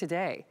you're getting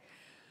today.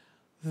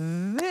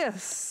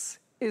 This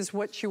is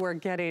what you are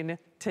getting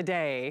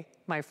today,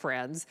 my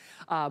friends.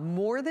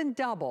 More than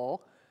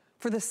double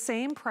for the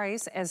same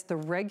price as the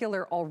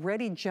regular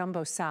already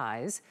jumbo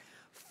size.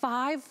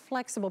 5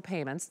 flexible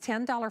payments,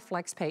 $10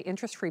 flex pay,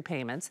 interest-free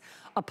payments.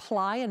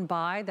 Apply and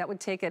buy, that would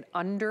take it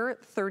under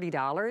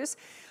 $30.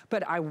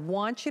 But I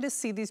want you to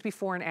see these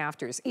before and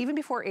afters. Even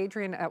before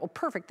Adrienne, well,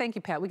 perfect, thank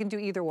you, Pat. We can do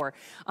either or.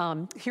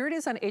 Here it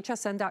is on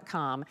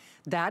hsn.com.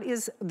 That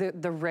is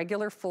the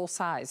regular full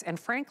size. And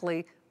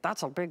frankly,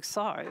 that's a big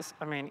size.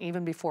 I mean,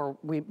 even before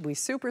we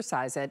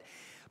supersize it.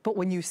 But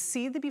when you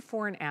see the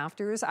before and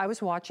afters, I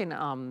was watching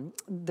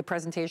the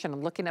presentation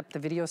and looking up the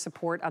video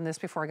support on this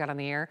before I got on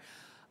the air.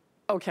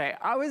 Okay,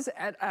 I was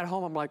at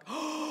home, I'm like,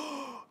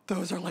 oh,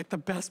 those are like the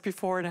best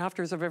before and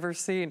afters I've ever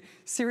seen.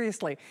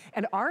 Seriously.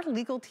 And our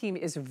legal team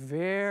is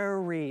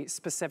very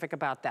specific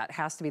about that.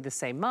 Has to be the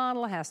same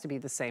model, has to be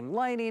the same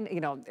lighting,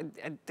 you know,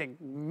 they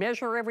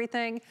measure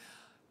everything.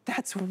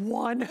 That's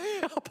one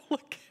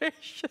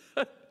application.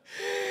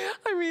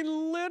 I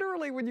mean,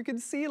 literally, when you can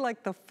see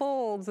like the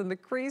folds and the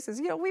creases,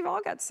 you know, we've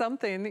all got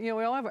something, you know,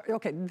 we all have,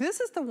 okay, this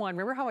is the one,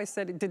 remember how I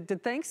said,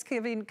 did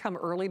Thanksgiving come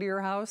early to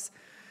your house?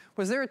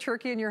 Was there a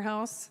turkey in your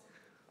house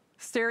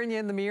staring you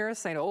in the mirror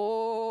saying,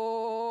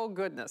 oh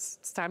goodness,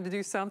 it's time to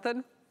do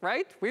something,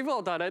 right? We've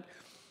all done it.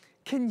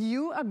 Can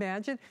you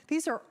imagine?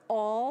 These are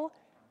all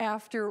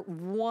after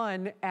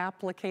one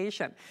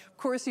application. Of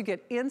course, you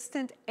get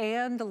instant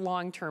and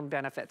long-term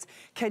benefits.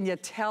 Can you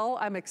tell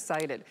I'm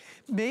excited?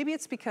 Maybe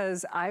it's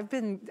because I've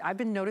been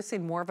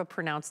noticing more of a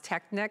pronounced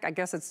tech neck. I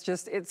guess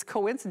it's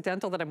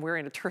coincidental that I'm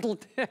wearing a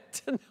turtleneck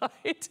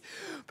tonight,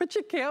 but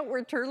you can't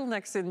wear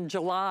turtlenecks in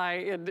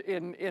July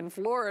in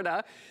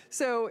Florida.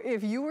 So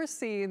if you were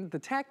seeing the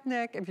tech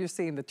neck, if you're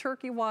seeing the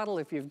turkey waddle,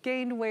 if you've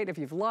gained weight, if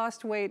you've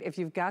lost weight, if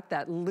you've got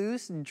that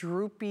loose,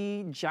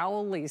 droopy,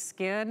 jowly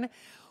skin,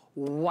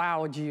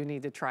 wow, do you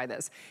need to try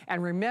this.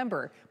 And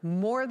remember,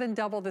 more than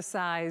double the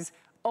size,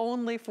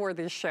 only for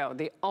this show.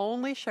 The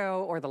only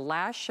show, or the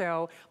last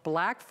show,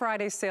 Black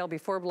Friday sale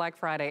before Black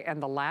Friday, and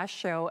the last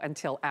show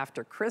until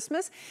after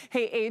Christmas.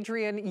 Hey,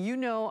 Adrienne, you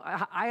know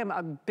I am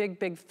a big,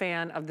 big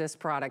fan of this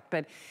product,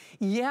 but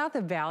yeah,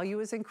 the value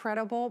is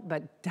incredible,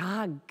 but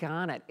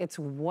doggone it, it's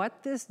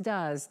what this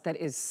does that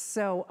is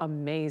so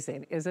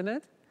amazing, isn't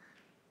it?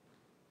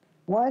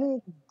 What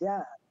it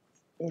does,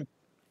 it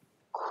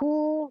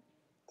cool,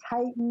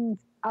 tightens,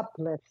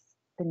 uplifts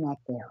the neck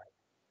area.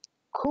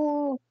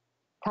 Cool,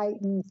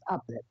 tightens,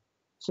 uplift.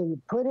 So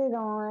you put it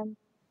on,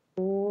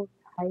 pull,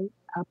 tight,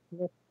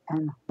 uplift,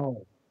 and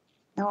hold.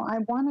 Now I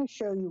want to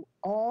show you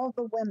all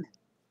the women,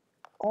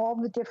 all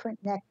the different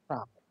neck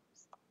problems.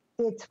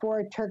 It's for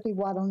a turkey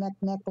waddle neck,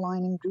 neck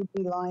lining,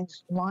 droopy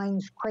lines,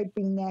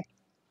 crepey neck.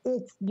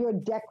 It's your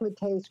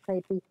décolleté is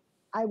crepey.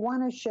 I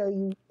want to show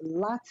you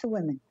lots of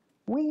women.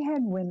 We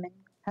had women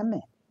come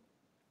in,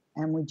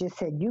 and we just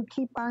said, you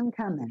keep on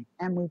coming.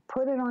 And we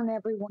put it on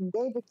everyone,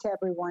 gave it to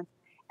everyone,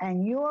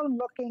 and you're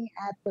looking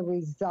at the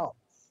results.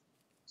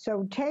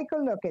 So take a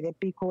look at it,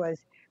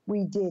 because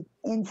we did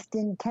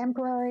instant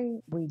temporary,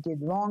 we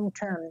did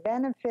long-term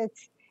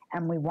benefits,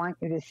 and we want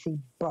you to see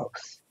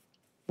both.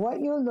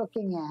 What you're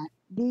looking at,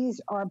 these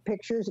are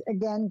pictures,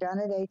 again, done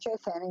at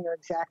HSN, and you're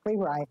exactly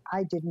right,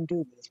 I didn't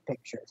do these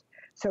pictures.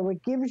 So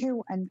it gives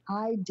you an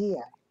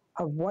idea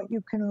of what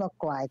you can look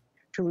like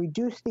to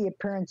reduce the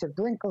appearance of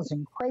wrinkles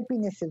and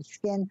crepiness of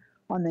skin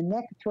on the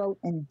neck, throat,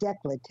 and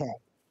décolleté.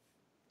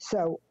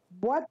 So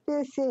what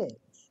this is,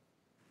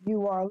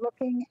 you are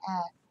looking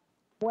at,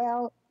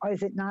 well,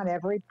 is it not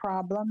every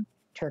problem?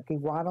 Turkey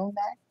waddle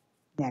neck,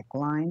 neck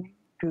lining,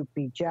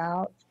 droopy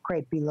jowls,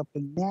 crepey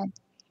looking neck.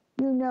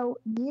 You know,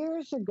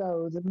 years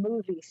ago, the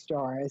movie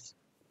stars,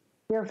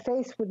 their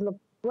face would look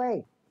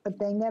great, but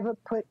they never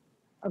put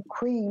a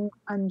cream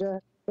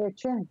under their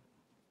chin.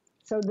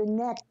 So the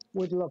neck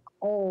would look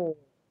old.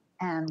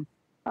 And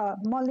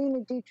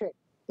Marlene Dietrich,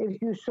 if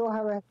you saw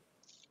her,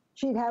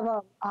 she'd have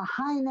a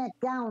high neck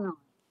gown on,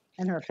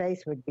 and her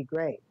face would be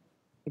great,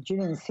 but you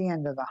didn't see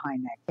under the high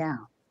neck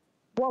gown.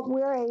 What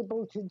we're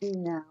able to do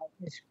now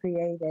is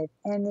create at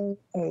any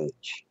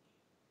age.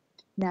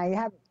 Now, you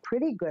have a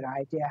pretty good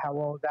idea how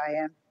old I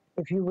am.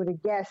 If you would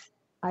have guessed,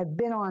 I've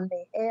been on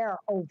the air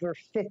over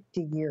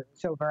 50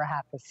 years, over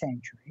half a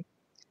century.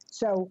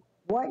 So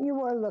what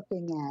you are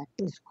looking at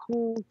is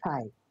cool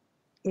tight.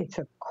 It's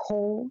a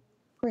cold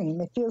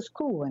cream. It feels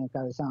cool when it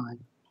goes on.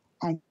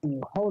 And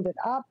you hold it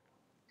up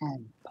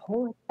and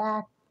pull it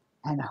back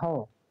and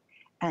hold.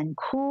 And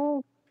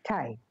cool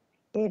tight.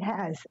 It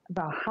has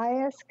the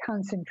highest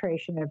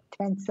concentration of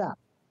tense up,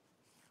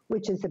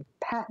 which is a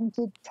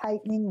patented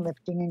tightening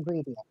lifting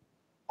ingredient.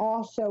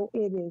 Also,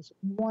 it is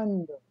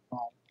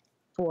wonderful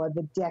for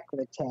the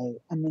décolleté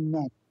and the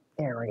neck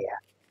area.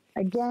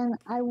 Again,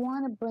 I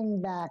want to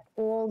bring back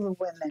all the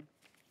women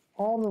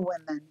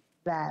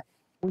that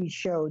we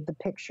showed the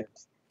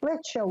pictures.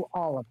 Let's show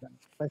all of them,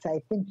 because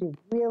I think you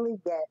really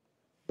get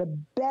the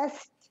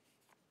best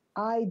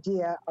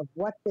idea of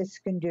what this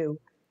can do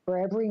for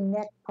every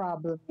neck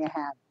problem you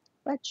have.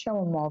 Let's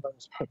show them all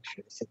those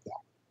pictures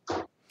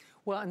again.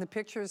 Well, and the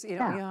pictures, you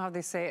know how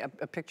they say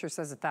a picture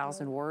says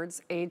 1,000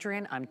 words?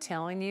 Adrienne, I'm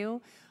telling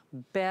you,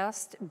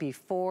 best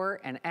before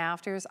and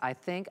afters I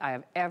think I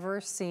have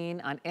ever seen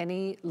on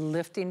any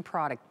lifting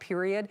product,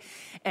 period.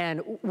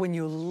 And when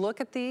you look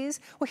at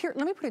these, well, here,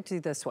 let me put it to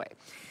you this way.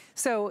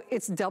 So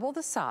it's double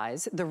the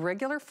size. The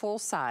regular full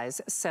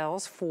size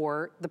sells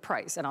for the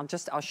price. And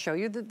I'll show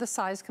you the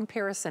size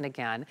comparison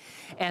again.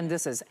 And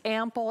this is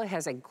ample. It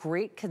has a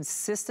great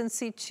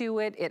consistency to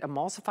it. It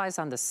emulsifies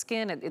on the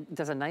skin. It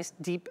does a nice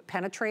deep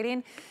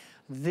penetrating.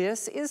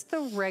 This is the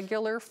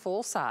regular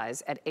full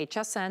size at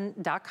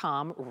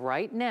hsn.com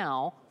right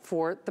now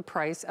for the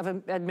price of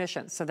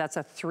admission. So that's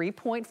a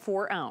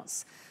 3.4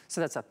 ounce.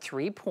 So that's a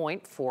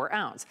 3.4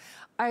 ounce.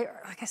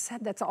 Like I said,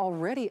 that's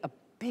already a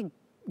big,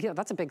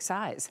 that's a big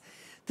size.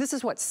 This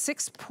is what,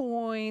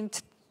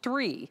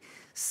 6.3.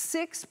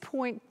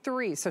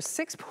 6.3, so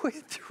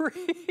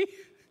 6.3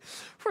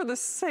 for the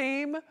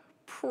same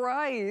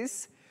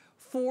price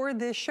for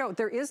this show.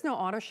 There is no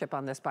auto ship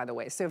on this, by the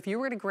way. So if you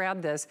were to grab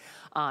this,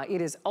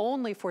 it is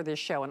only for this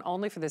show and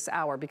only for this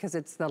hour, because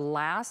it's the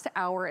last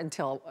hour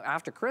until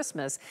after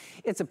Christmas.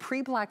 It's a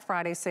pre-Black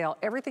Friday sale.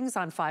 Everything's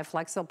on 5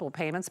 flexible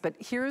payments, but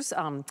here's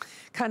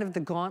kind of the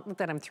gauntlet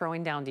that I'm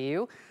throwing down to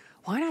you.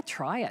 Why not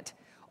try it?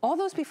 All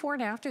those before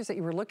and afters that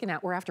you were looking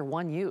at were after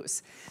one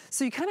use.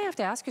 So you kind of have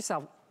to ask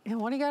yourself,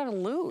 what do you got to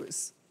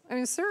lose? I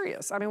mean,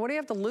 serious. I mean, what do you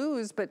have to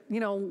lose but, you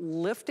know,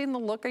 lifting the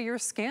look of your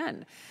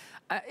skin?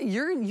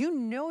 You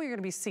know you're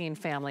gonna be seeing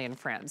family and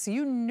friends.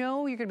 You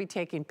know you're gonna be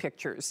taking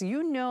pictures.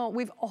 You know,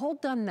 we've all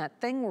done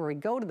that thing where we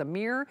go to the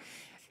mirror.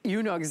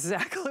 You know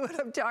exactly what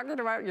I'm talking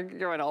about. You're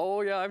going,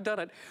 oh yeah, I've done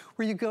it.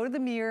 Where you go to the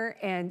mirror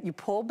and you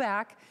pull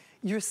back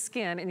your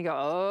skin and you go,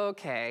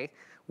 okay,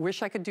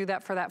 wish I could do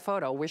that for that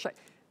photo.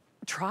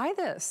 Try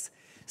this.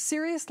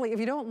 Seriously, if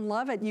you don't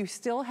love it, you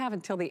still have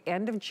until the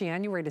end of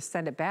January to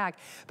send it back.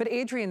 But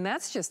Adrienne,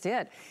 that's just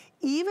it.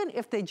 Even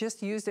if they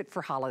just used it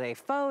for holiday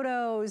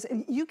photos,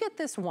 you get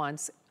this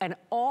once, and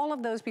all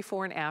of those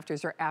before and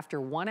afters are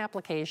after one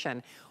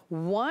application.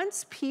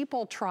 Once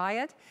people try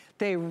it,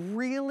 they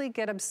really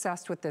get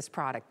obsessed with this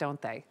product,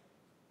 don't they?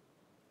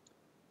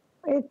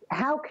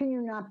 How can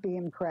you not be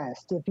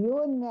impressed? If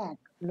your neck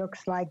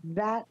looks like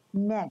that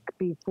neck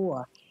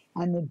before,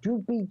 and the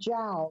droopy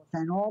jowls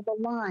and all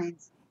the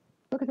lines,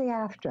 look at the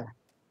after.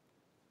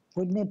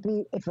 Wouldn't it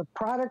be, if a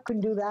product can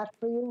do that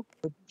for you,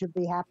 would you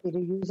be happy to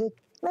use it?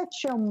 Let's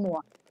show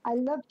more. I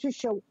love to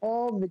show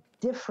all the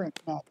different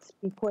necks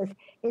because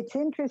it's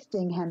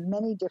interesting how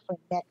many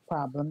different neck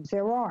problems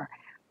there are.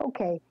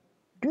 Okay,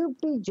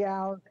 droopy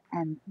jowls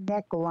and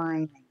neck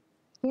lining.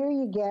 Here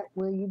you get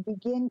where you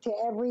begin to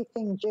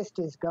everything just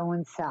is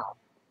going south.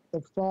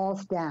 It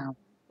falls down.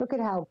 Look at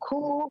how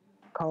cool,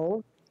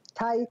 cold,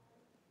 tight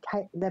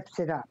lifts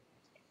it up.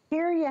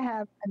 Here you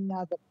have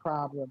another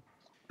problem.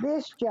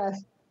 This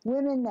just,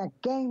 women that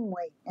gain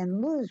weight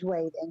and lose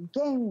weight and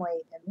gain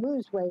weight and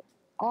lose weight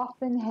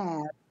often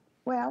have,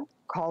 well,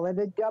 call it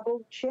a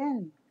double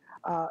chin.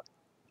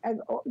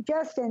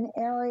 Just an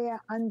area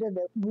under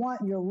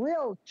your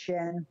real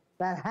chin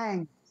that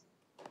hangs.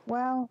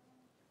 Well,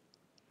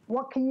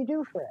 what can you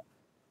do for it?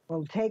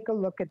 Well, take a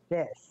look at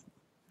this.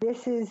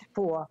 This is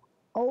for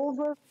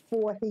over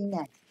 40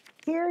 necks.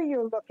 Here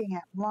you're looking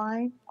at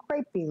line,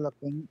 crepey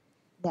looking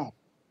neck.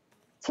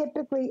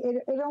 Typically,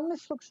 it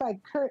almost looks like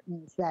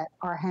curtains that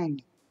are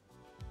hanging.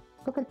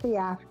 Look at the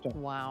after.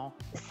 Wow.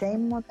 The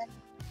same woman,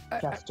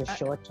 just a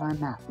short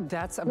time out.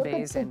 That's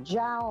amazing. Look at the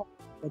jowl,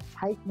 the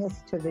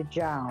tightness to the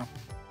jowl.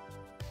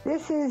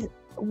 This is,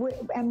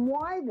 and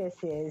why this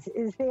is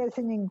there's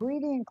an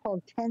ingredient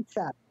called Tense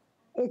Up.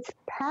 It's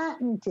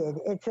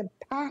patented. It's a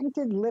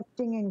patented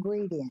lifting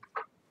ingredient.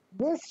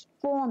 This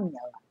formula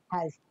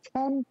has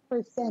 10%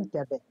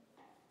 of it.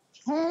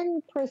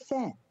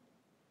 10%.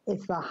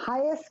 It's the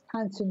highest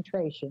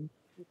concentration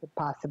you could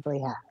possibly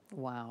have.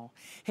 Wow.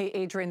 Hey,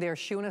 Adrienne, they're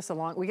shooing us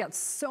along. We got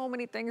so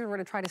many things we're going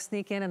to try to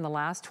sneak in the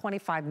last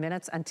 25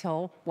 minutes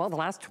until, well, the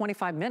last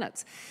 25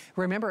 minutes.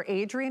 Remember,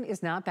 Adrienne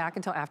is not back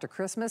until after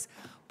Christmas.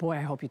 Boy,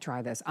 I hope you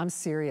try this. I'm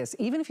serious.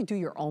 Even if you do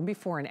your own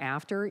before and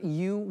after,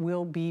 you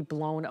will be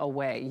blown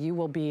away. You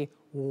will be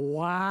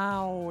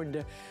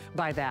wowed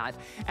by that.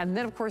 And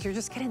then, of course, you're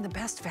just getting the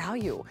best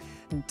value.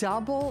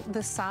 Double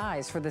the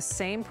size for the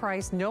same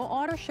price. No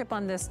auto ship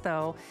on this,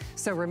 though.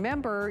 So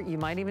remember, you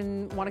might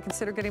even want to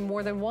consider getting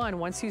more than one.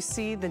 Once you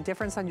see the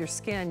difference on your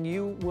skin,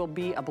 you will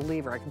be a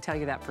believer. I can tell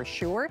you that for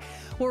sure.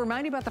 We'll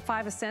remind you about the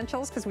 5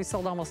 essentials because we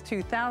sold almost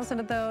 2,000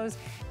 of those.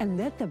 And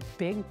then the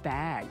big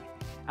bag.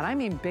 And I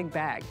mean big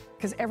bag,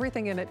 because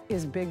everything in it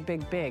is big,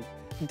 big, big.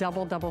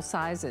 Double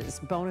sizes,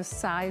 bonus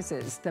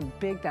sizes,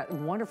 that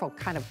wonderful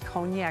kind of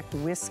cognac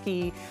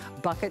whiskey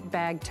bucket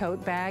bag,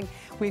 tote bag.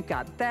 We've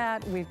got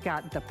that, we've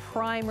got the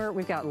primer,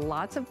 we've got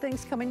lots of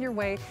things coming your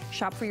way.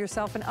 Shop for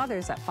yourself and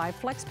others at 5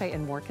 FlexPay,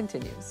 and more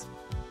continues.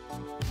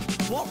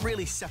 What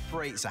really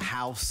separates a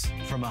house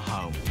from a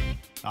home?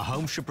 A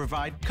home should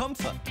provide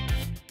comfort,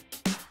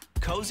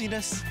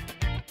 coziness,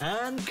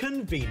 and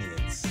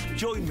convenience.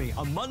 Join me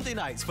on Monday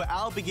nights where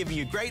I'll be giving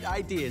you great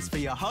ideas for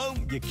your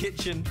home, your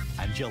kitchen,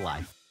 and your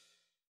life.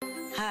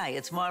 Hi,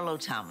 it's Marlo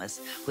Thomas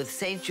with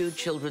St. Jude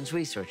Children's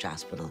Research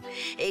Hospital.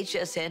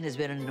 HSN has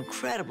been an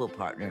incredible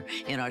partner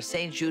in our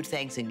St. Jude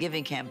Thanks and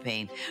Giving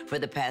campaign for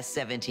the past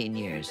 17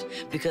 years.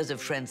 Because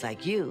of friends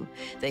like you,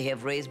 they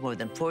have raised more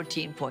than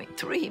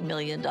 $14.3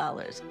 million.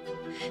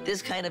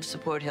 This kind of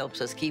support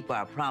helps us keep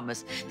our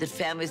promise that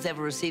families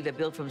never receive a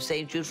bill from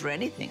St. Jude for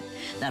anything,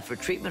 not for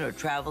treatment or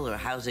travel or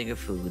housing or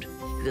food.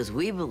 Because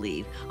we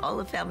believe all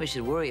the family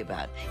should worry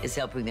about is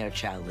helping their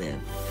child live.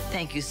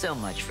 Thank you so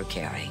much for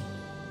caring.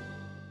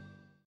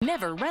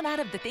 Never run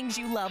out of the things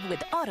you love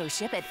with Auto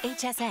Ship at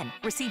HSN.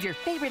 Receive your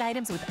favorite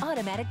items with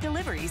automatic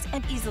deliveries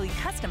and easily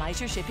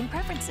customize your shipping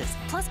preferences.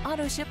 Plus,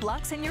 Auto Ship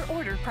locks in your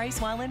order price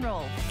while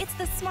enrolled. It's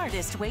the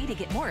smartest way to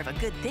get more of a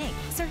good thing.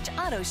 Search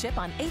Auto Ship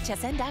on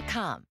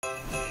hsn.com.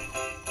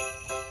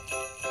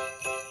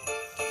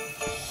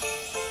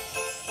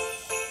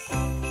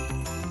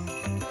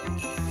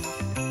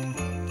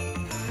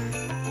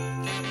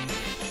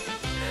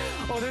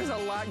 There's a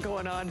lot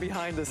going on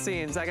behind the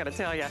scenes, I gotta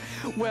tell you.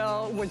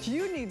 Well, what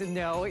you need to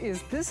know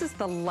is this is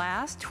the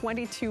last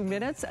 22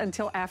 minutes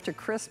until after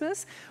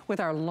Christmas with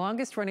our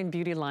longest running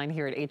beauty line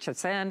here at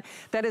HSN.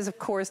 That is, of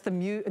course, the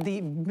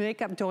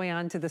makeup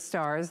doyen to the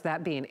stars,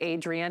 that being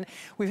Adrienne.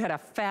 We've had a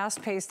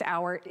fast-paced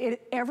hour.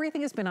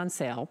 Everything has been on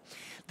sale.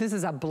 This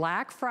is a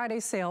Black Friday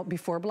sale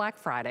before Black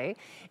Friday.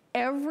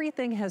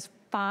 Everything has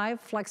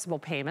 5 flexible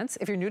payments.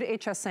 If you're new to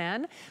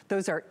HSN,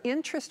 those are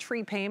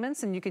interest-free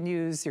payments, and you can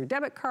use your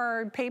debit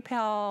card,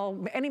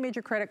 PayPal, any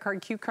major credit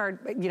card, Q card,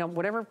 you know,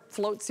 whatever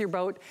floats your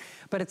boat,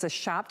 but it's a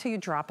shop till you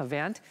drop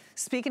event.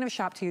 Speaking of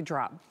shop till you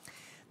drop,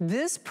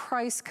 this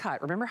price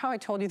cut, remember how I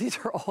told you these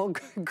are all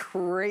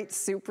great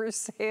super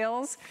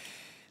sales?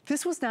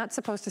 This was not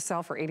supposed to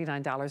sell for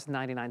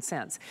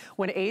 $89.99.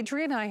 When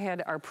Adrienne and I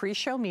had our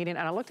pre-show meeting,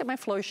 and I looked at my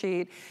flow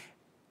sheet,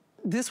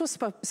 this was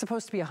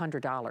supposed to be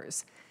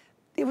 $100.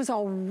 It was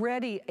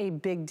already a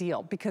big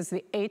deal because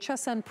the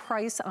HSN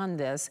price on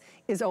this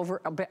is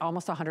over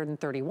almost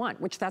 $131,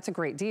 which that's a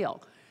great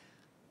deal.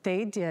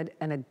 They did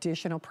an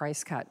additional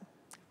price cut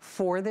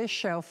for this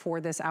show,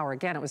 for this hour.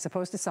 Again, it was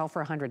supposed to sell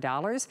for $100,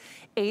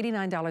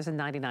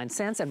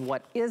 $89.99. And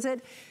what is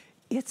it?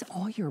 It's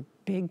all your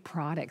big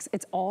products.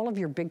 It's all of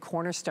your big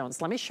cornerstones.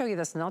 Let me show you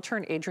this, and I'll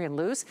turn Adrienne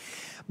loose.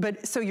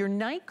 But so your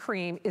night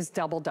cream is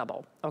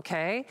double,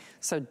 okay?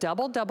 So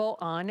double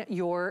on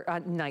your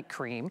night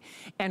cream.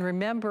 And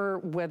remember,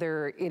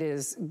 whether it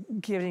is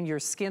giving your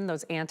skin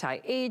those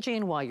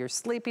anti-aging while you're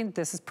sleeping,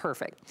 this is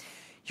perfect.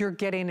 You're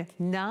getting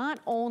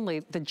not only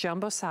the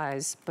jumbo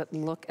size, but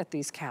look at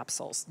these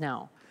capsules.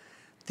 Now,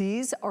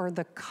 these are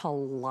the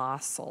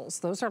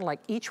colossals. Those are like,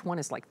 each one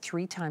is like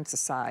 3 times the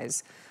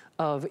size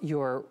of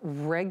your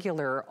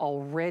regular,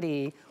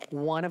 already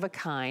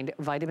one-of-a-kind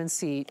vitamin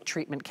C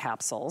treatment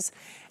capsules.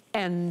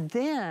 And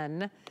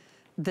then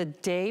the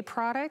day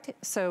product,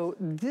 so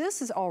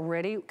this is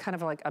already kind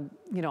of like a,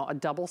 you know, a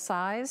double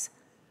size.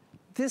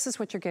 This is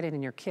what you're getting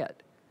in your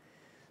kit.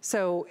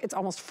 So it's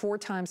almost 4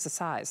 times the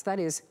size. That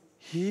is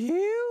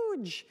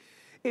huge.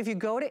 If you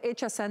go to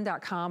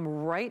hsn.com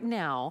right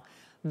now,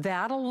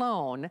 that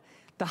alone,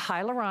 the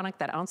hyaluronic,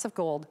 that ounce of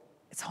gold,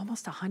 it's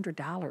almost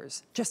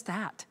 $100, just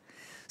that.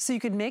 So you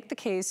could make the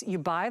case, you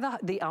buy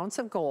the ounce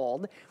of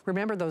gold.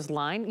 Remember those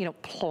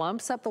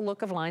plumps up the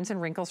look of lines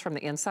and wrinkles from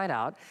the inside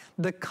out.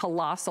 The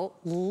colossal,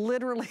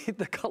 literally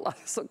the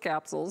colossal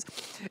capsules.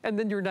 And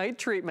then your night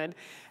treatment.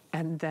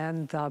 And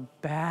then the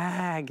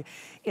bag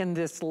in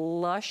this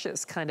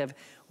luscious kind of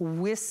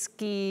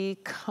whiskey,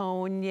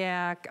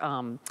 cognac,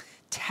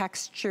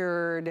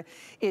 textured.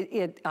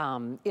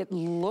 It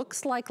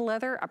looks like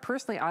leather.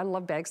 Personally, I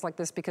love bags like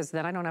this because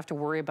then I don't have to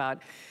worry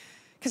about,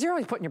 because you're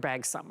always putting your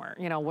bag somewhere,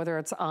 you know, whether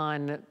it's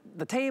on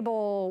the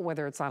table,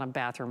 whether it's on a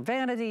bathroom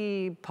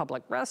vanity,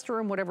 public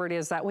restroom, whatever it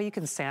is. That way you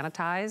can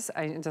sanitize.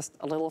 Just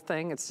a little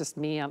thing. It's just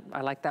me.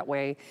 I like that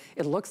way.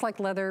 It looks like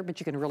leather,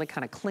 but you can really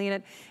kind of clean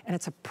it. And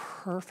it's a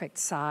perfect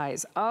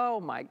size. Oh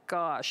my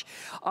gosh.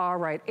 All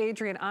right,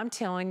 Adrienne, I'm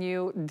telling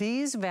you,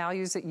 these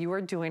values that you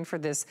are doing for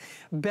this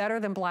better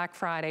than Black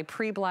Friday,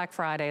 pre-Black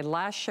Friday,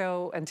 last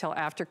show until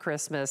after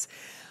Christmas,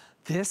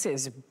 this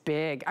is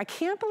big. I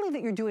can't believe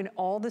that you're doing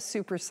all the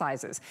super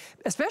sizes,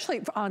 especially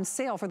on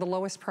sale for the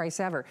lowest price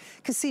ever.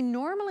 Because see,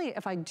 normally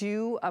if I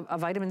do a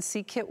vitamin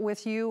C kit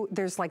with you,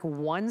 there's like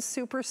 1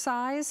 super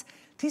size.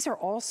 These are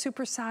all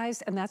super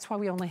sized, and that's why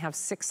we only have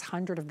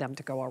 600 of them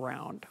to go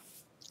around.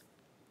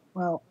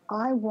 Well,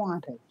 I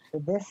wanted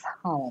for this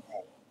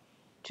holiday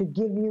to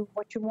give you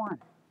what you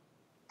wanted.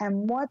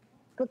 And what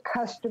the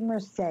customer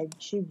said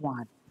she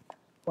wanted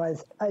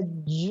was a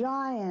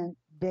giant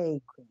day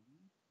cream.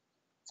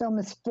 It's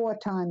almost 4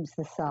 times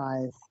the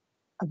size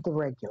of the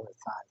regular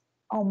size.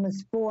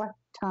 Almost 4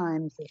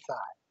 times the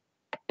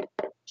size.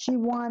 She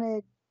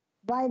wanted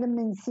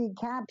vitamin C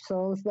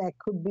capsules that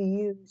could be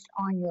used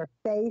on your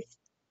face,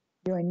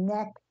 your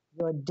neck,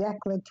 your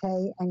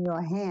décolleté, and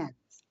your hands.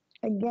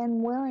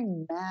 Again,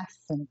 wearing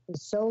masks for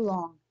so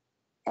long,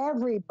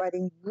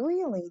 everybody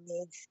really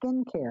needs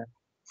skincare.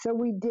 So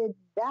we did,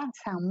 that's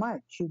how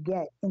much you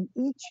get in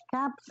each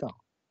capsule.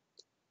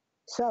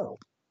 So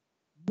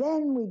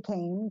then we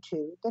came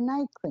to the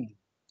night cream.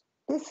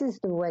 This is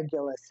the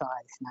regular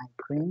size night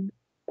cream.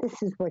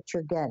 This is what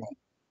you're getting.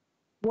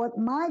 What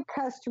my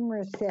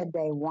customers said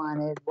they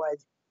wanted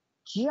was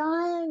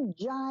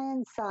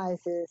giant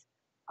sizes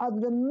of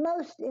the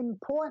most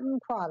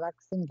important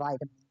products in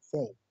vitamin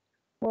C.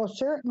 Well,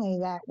 certainly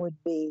that would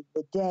be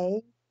the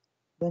day,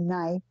 the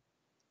night,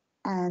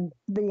 and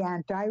the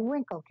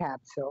anti-wrinkle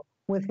capsule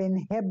with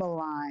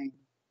Inhibiline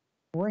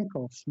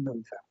Wrinkle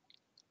Smoother.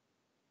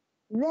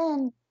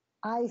 Then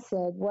I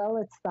said, well,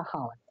 it's the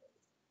holidays.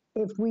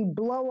 If we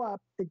blow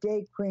up the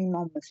day cream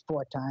almost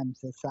 4 times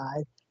the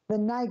size, the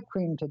night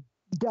cream to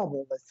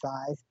double the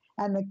size,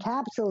 and the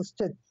capsules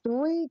to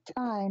 3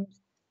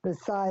 times the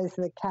size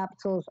the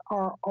capsules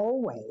are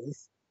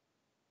always,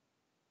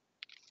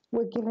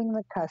 we're giving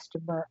the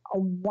customer a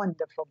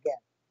wonderful gift.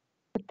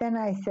 But then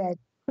I said,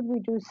 could we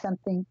do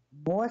something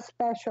more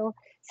special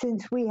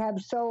since we have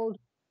sold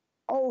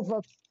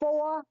over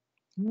 4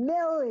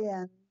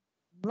 million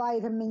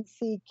vitamin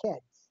C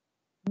kits?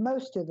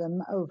 Most of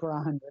them over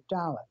 $100.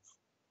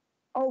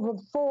 Over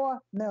 4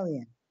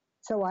 million.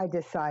 So I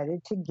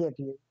decided to give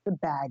you the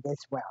bag as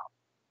well.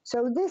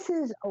 So this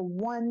is a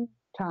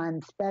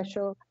one-time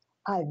special.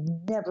 I've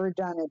never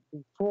done it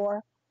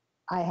before.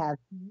 I have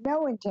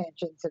no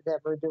intentions of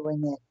ever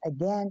doing it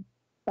again,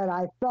 but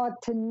I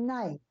thought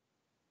tonight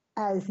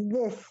as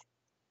this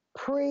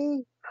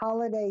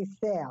pre-holiday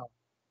sale,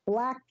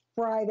 Black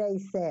Friday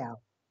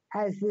sale,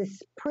 as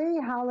this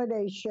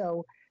pre-holiday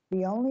show,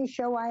 the only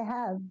show I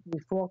have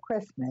before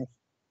Christmas,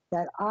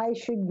 that I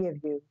should give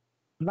you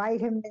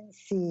Vitamin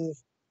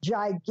C's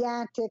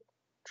gigantic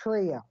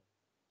trio.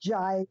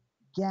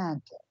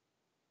 Gigantic.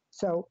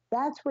 So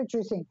that's what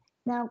you're seeing.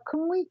 Now,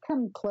 can we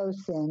come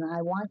close in?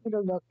 I want you to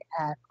look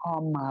at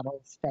our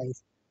model's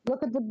face.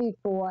 Look at the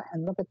before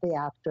and look at the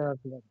after of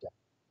Linda.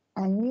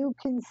 And you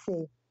can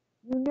see,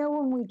 you know,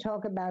 when we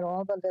talk about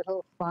all the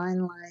little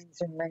fine lines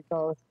and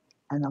wrinkles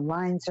and the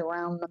lines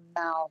around the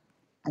mouth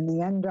and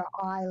the under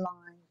eye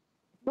line,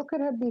 look at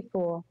her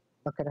before,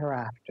 look at her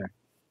after.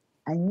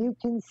 And you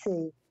can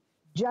see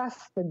just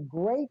the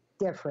great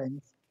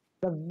difference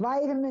the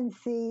vitamin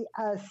C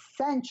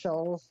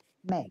essentials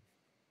make.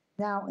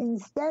 Now,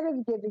 instead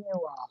of giving you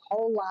a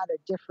whole lot of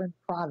different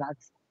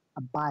products,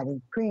 a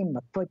body cream,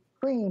 a foot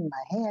cream,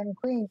 a hand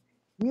cream,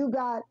 you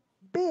got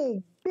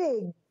big,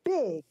 big,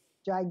 big,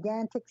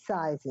 gigantic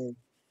sizes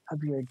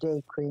of your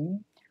day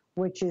cream,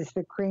 which is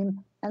the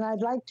cream. And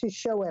I'd like to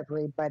show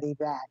everybody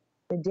that.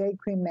 The day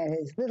cream that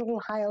has little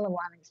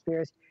hyaluronic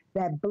spheres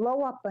that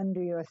blow up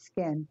under your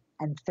skin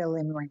and fill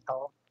in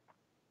wrinkles.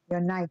 Your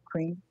night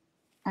cream,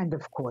 and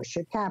of course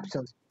your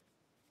capsules.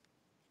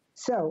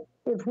 So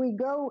if we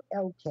go,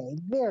 okay,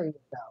 there you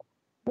go.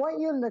 What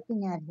you're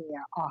looking at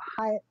here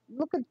are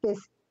look at this.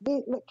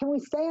 Can we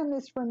stay on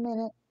this for a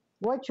minute?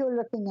 What you're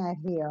looking at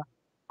here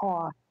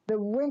are the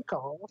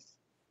wrinkles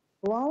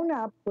blown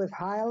up with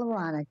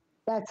hyaluronic.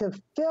 That's a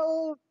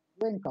filled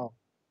wrinkle.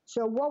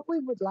 So what we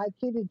would like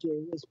you to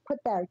do is put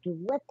that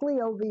directly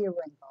over your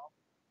wrinkle,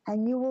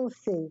 and you will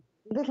see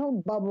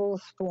little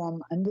bubbles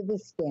form under the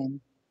skin,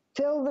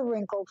 fill the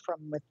wrinkle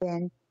from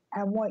within,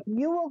 and what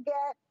you will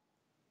get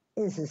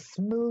is a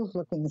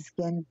smooth-looking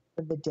skin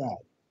for the day.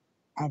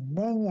 And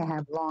then you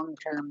have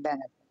long-term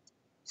benefits.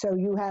 So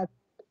you have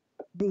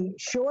the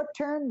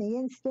short-term, the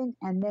instant,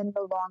 and then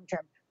the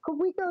long-term. Could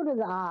we go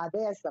to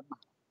there's the model.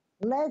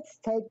 Let's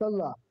take a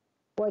look.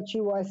 What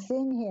you are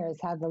seeing here is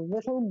how the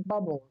little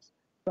bubbles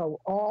go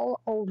all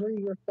over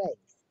your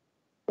face.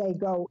 They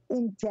go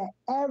into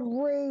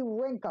every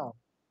wrinkle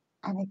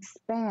and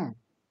expand.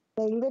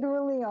 They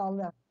literally are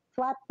the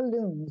flat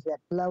balloons that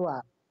blow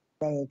up.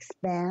 They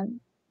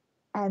expand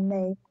and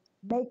they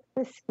make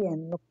the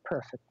skin look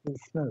perfectly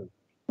smooth.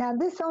 Now,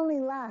 this only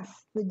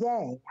lasts the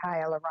day,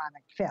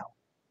 hyaluronic fill,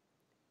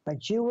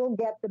 but you will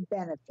get the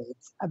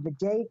benefits of a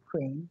day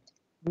cream.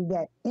 You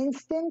get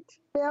instant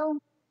fill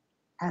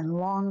and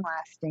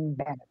long-lasting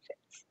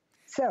benefits.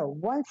 So,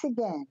 once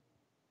again,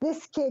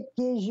 this kit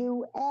gives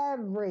you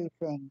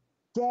everything,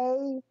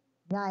 day,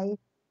 night,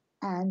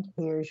 and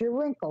here's your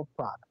wrinkle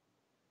product.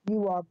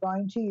 You are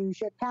going to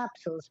use your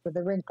capsules for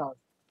the wrinkles.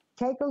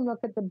 Take a look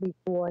at the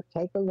before,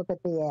 take a look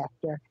at the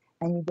after,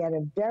 and you get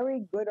a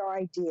very good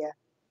idea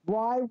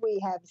why we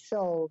have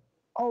sold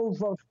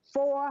over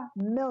 4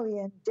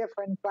 million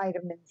different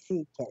vitamin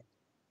C kits.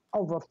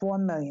 Over 4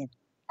 million.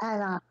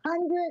 And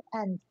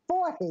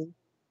 140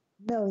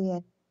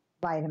 million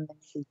vitamin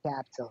C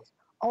capsules.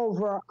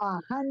 Over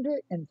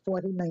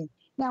 140 million.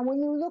 Now, when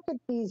you look at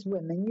these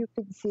women, you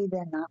can see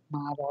they're not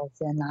models,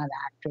 they're not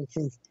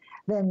actresses,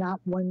 they're not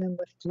women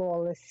with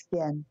flawless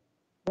skin.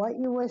 What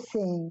you are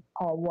seeing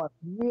are what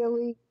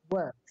really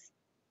works.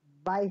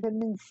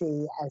 Vitamin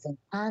C as an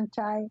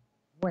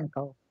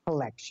anti-wrinkle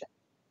collection.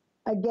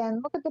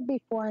 Again, look at the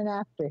before and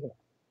after here.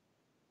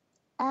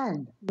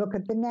 And look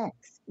at the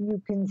next.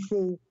 You can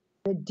see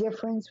the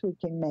difference we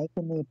can make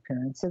in the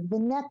appearance of the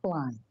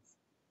necklines.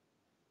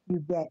 You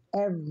get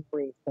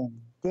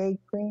everything. Day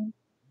cream,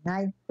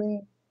 night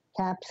cream,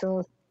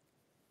 capsules.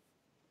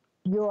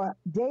 Your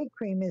day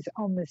cream is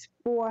almost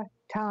 4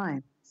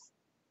 times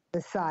the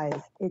size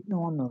it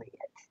normally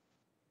is.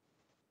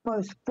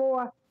 Almost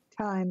 4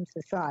 times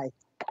the size.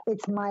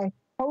 It's my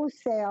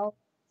wholesale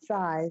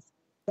size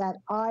that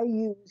I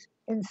use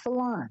in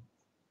salons.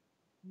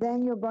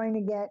 Then you're going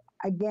to get,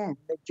 again,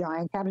 the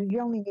giant capsules. You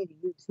only need to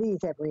use these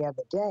every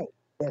other day.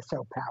 They're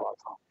so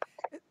powerful.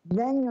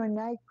 Then your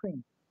night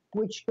cream,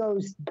 which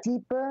goes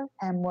deeper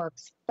and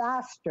works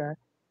faster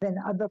than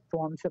other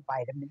forms of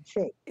vitamin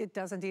C. It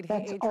does indeed.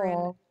 That's hey, Adrienne,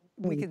 all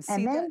we can see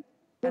and then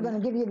that. We're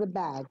going to give you the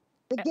bag,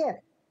 the gift.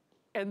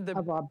 And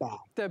of our bag.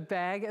 The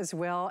bag as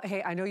well.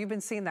 Hey, I know you've been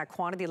seeing that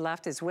quantity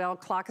left as well.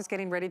 Clock is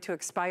getting ready to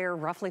expire,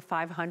 roughly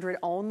 500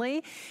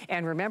 only.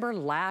 And remember,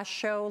 last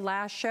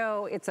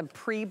show. It's a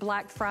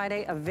pre-Black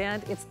Friday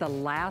event. It's the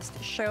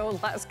last show,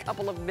 last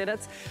couple of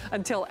minutes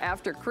until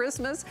after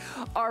Christmas.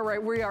 All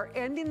right, we are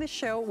ending the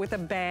show with a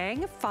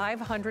bang.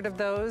 500 of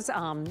those,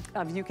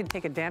 you can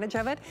take advantage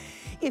of it.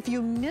 If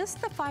you missed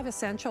the 5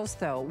 essentials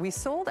though, we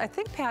sold, I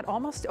think, Pat,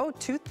 almost,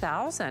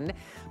 2,000,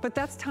 but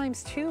that's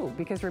times 2,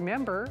 because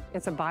remember, it's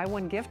It's a buy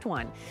one, gift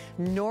one.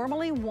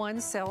 Normally one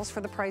sells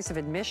for the price of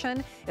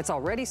admission. It's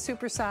already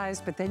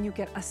supersized, but then you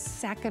get a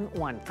second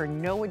one for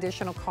no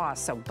additional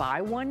cost. So buy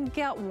one,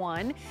 get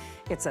one.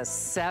 It's a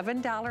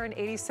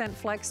 $7.80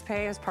 flex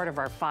pay as part of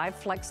our 5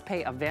 flex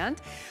pay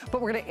event.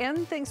 But we're gonna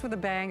end things with a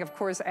bang. Of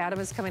course,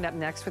 Adam is coming up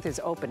next with his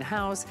open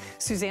house.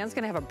 Suzanne's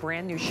gonna have a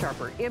brand new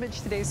Sharper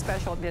Image Today's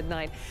special at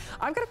midnight.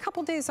 I've got a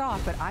couple days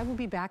off, but I will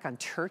be back on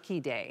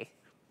Turkey Day.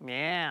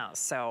 Yeah,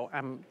 so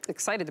I'm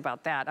excited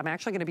about that. I'm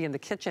actually gonna be in the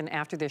kitchen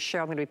after this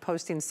show. I'm gonna be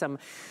posting some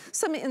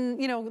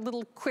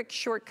little quick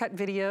shortcut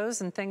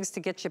videos and things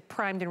to get you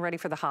primed and ready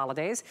for the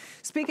holidays.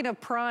 Speaking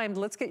of primed,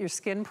 let's get your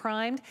skin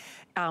primed.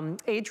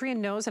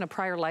 Adrienne knows in a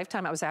prior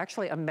lifetime, I was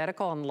actually a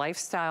medical and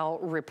lifestyle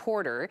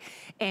reporter,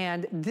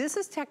 and this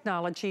is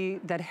technology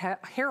that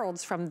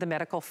heralds from the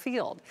medical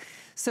field.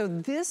 So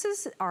this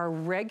is our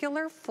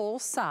regular full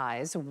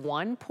size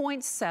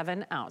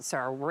 1.7 ounce, so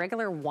our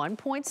regular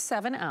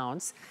 1.7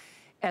 ounce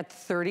at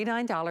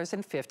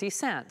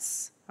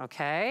 $39.50,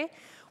 okay?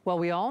 Well,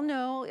 we all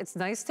know it's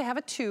nice to have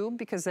a tube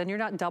because then you're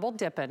not double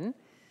dipping.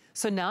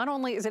 So not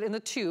only is it in the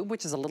tube,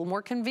 which is a little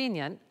more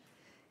convenient,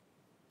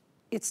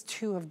 it's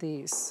 2 of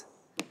these.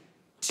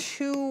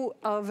 2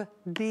 of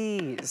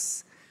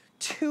these.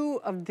 2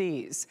 of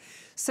these.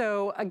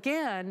 So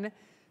again,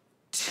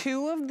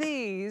 2 of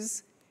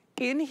these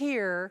in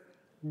here,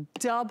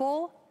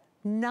 double,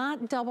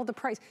 not double the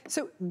price.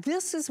 So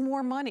this is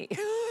more money,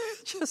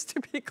 just to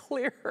be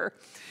clear.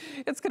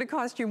 It's gonna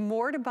cost you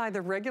more to buy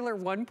the regular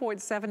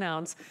 1.7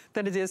 ounce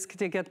than it is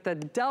to get the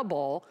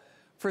double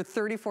for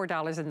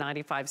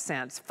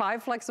 $34.95.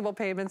 5 flexible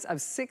payments of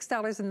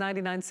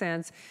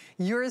 $6.99.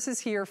 Yours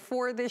is here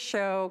for this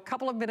show.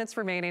 Couple of minutes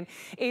remaining.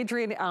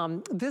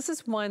 Adrienne, this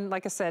is one,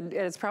 like I said,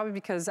 it's probably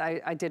because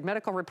I did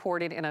medical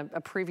reporting in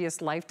a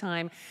previous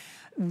lifetime.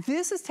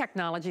 This is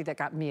technology that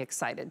got me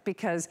excited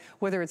because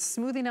whether it's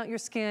smoothing out your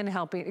skin,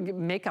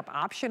 helping make up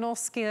optional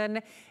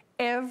skin,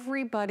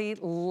 everybody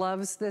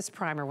loves this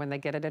primer when they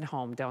get it at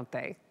home, don't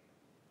they?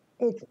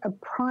 It's a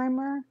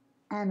primer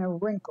and a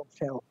wrinkle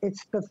fill.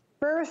 It's the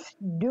first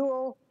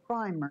dual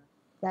primer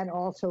that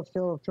also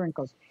fills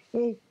wrinkles.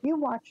 If you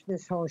watch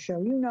this whole show,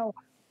 you know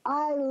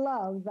I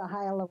love the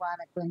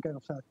hyaluronic wrinkle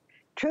fill.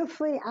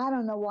 Truthfully, I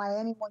don't know why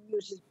anyone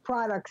uses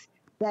products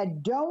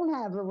that don't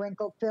have a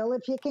wrinkle fill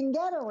if you can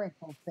get a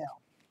wrinkle fill.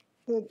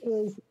 It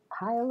is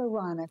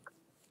hyaluronic,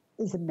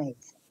 is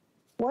amazing.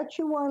 What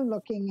you are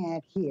looking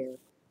at here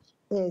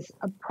is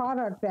a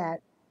product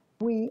that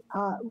the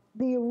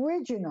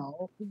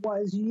original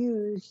was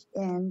used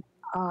in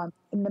the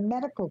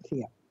medical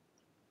field.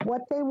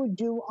 What they would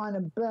do on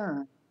a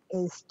burn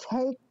is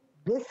take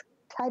this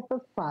type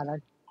of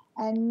product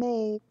and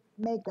make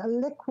a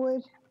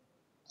liquid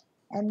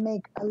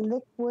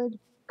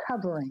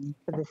covering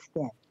for the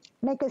skin.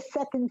 Make a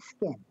second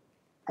skin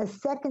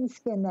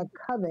that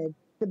covered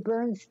the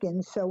burned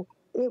skin so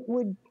it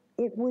would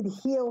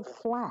heal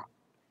flat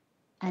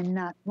and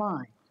not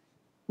line.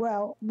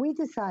 Well, we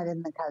decided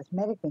in the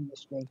cosmetic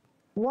industry,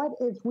 what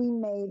if we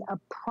made a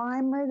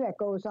primer that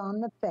goes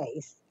on the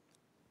face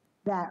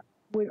that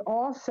would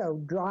also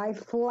dry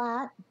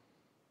flat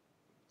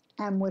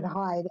and would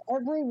hide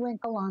every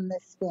wrinkle on the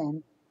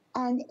skin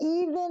and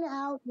even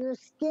out your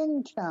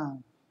skin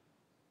tone.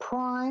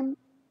 Prime,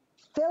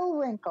 fill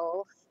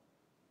wrinkles,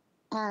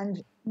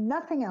 and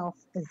nothing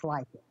else is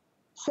like it.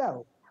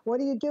 So what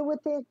do you do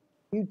with it?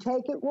 You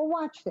take it, well,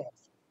 watch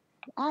this.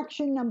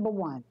 Action number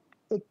 1,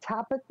 it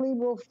topically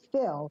will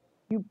fill.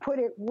 You put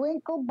it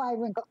wrinkle by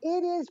wrinkle.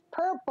 It is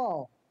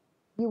purple.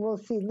 You will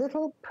see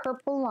little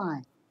purple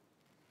lines,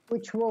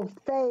 which will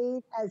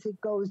fade as it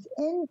goes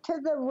into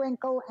the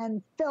wrinkle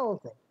and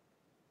fills it.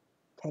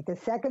 Take a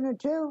second or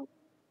 2,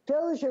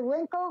 fills your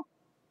wrinkle,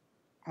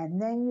 and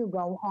then you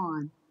go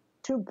on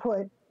to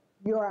put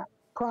your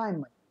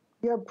primer.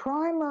 Your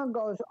primer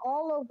goes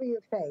all over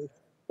your face.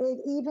 It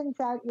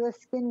evens out your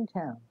skin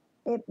tone.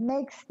 It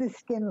makes the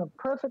skin look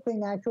perfectly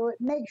natural.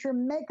 It makes your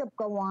makeup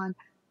go on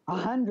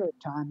 100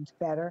 times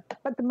better.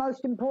 But the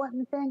most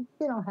important thing,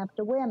 you don't have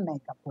to wear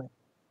makeup with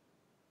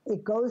it.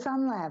 It goes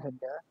on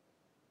lavender,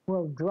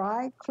 will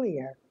dry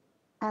clear,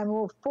 and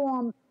will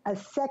form a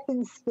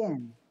second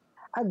skin,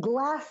 a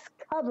glass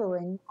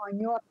covering on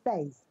your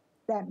face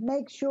that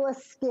makes your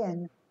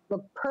skin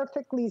look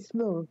perfectly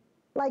smooth,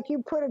 like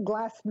you put a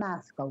glass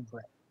mask over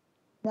it.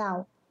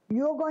 Now,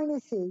 you're going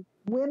to see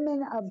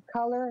women of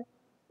color,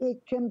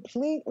 it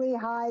completely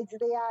hides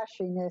the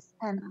ashiness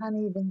and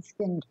uneven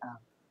skin tone.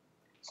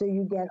 So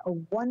you get a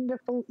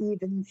wonderful,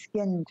 even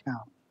skin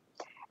tone.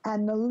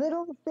 And the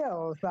little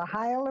fills, the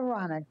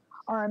hyaluronic,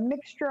 are a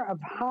mixture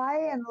of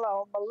high and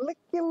low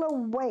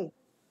molecular weight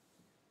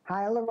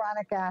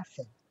hyaluronic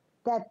acid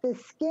that the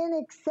skin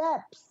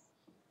accepts.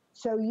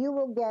 So you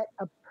will get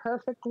a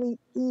perfectly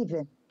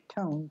even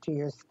tone to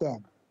your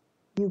skin.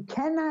 You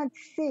cannot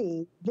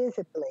see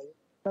visibly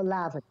the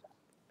lavender,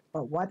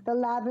 but what the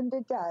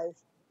lavender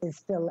does is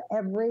fill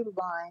every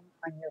line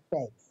on your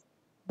face.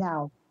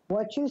 Now,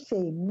 what you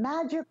see,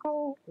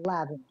 magical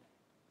lavender.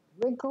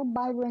 Wrinkle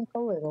by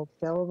wrinkle, it'll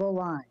fill the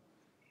line.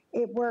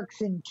 It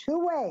works in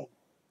 2 ways.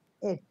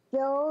 It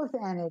fills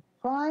and it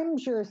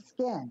primes your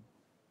skin.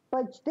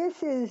 But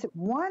this is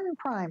one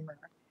primer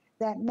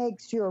that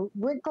makes your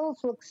wrinkles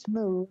look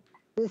smooth,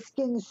 the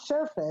skin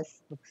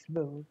surface look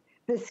smooth,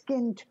 the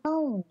skin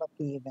tone look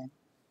even.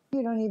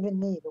 You don't even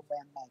need to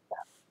wear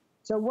makeup.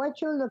 So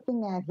what you're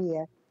looking at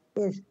here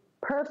is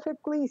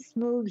perfectly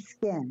smooth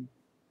skin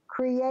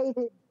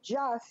created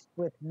just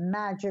with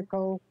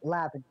magical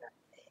lavender.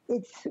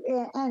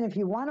 And if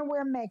you want to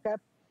wear makeup,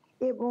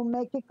 it will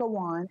make it go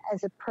on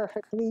as a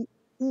perfectly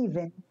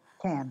even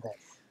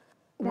canvas.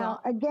 Now,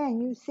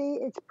 again, you see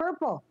it's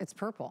purple. It's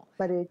purple.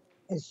 But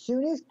as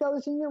soon as it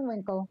goes in your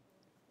wrinkle,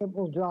 it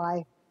will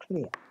dry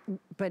clear.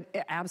 But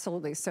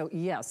absolutely. So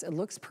yes, it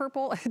looks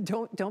purple.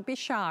 Don't be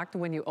shocked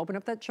when you open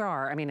up that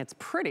jar. I mean, it's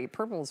pretty.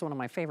 Purple is one of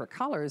my favorite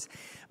colors,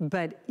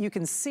 but you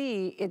can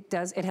see it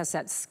has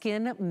that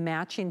skin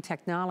matching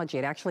technology.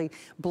 It actually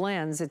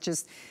blends.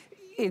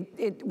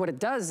 What it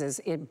does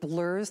is it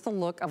blurs the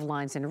look of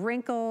lines and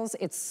wrinkles.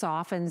 It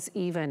softens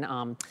even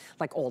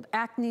like old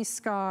acne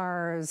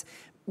scars,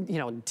 you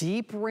know,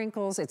 deep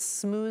wrinkles. It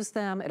smooths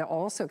them. It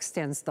also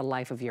extends the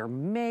life of your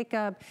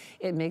makeup.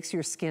 It makes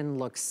your skin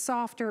look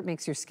softer. It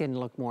makes your skin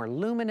look more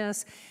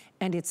luminous.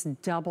 And it's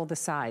double the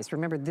size.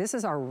 Remember, this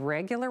is our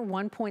regular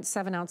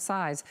 1.7 ounce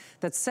size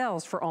that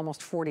sells for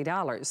almost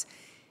 $40.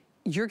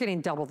 You're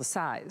getting double the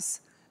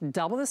size.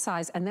 Double the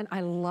size, and then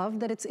I love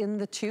that it's in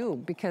the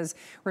tube, because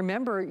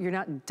remember, you're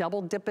not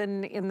double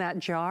dipping in that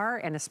jar,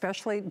 and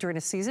especially during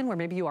a season where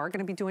maybe you are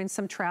gonna be doing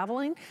some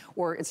traveling,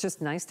 or it's just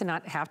nice to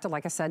not have to,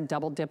 like I said,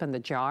 double dip in the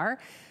jar.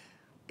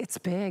 It's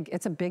big,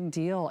 it's a big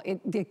deal.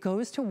 It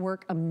goes to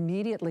work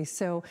immediately.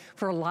 So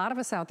for a lot of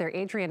us out there,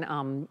 Adrienne,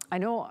 I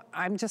know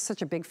I'm just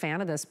such a big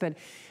fan of this, but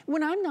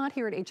when I'm not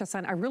here at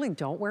HSN, I really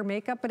don't wear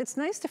makeup, but it's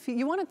nice to feel,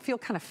 you wanna feel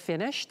kind of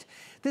finished.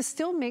 This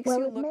still makes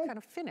you look kind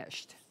of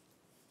finished.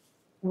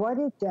 What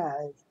it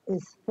does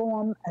is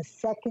form a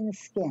second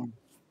skin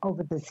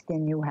over the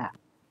skin you have.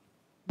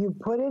 You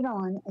put it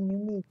on and you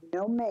need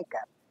no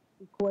makeup,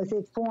 because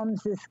it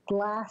forms this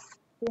glass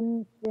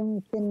thin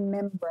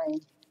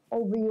membrane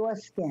over your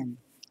skin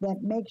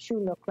that makes you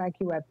look like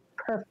you have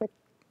perfect,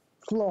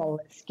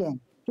 flawless skin.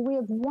 Do we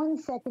have 1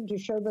 second to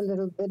show the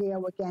little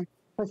video again?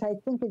 Because I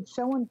think it's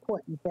so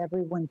important for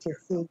everyone to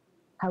see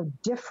how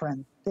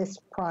different this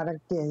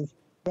product is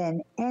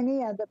than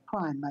any other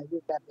primer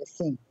you've ever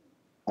seen.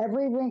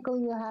 Every wrinkle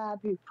you have,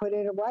 you put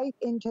it right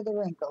into the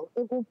wrinkle.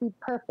 It will be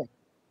perfect.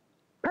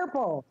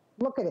 Purple,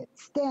 look at it,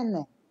 stand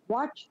there.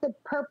 Watch the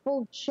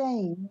purple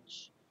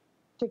change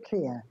to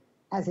clear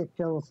as it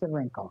fills the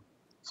wrinkle.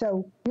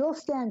 So you'll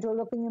stand, you'll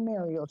look in your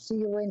mirror, you'll see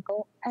your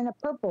wrinkle and a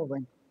purple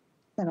wrinkle.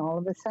 Then all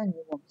of a sudden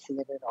you won't see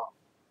it at all.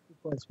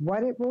 Because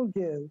what it will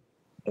do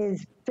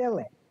is fill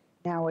it.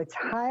 Now it's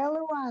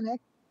hyaluronic,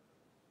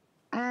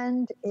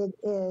 and it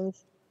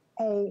is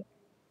a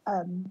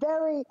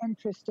very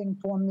interesting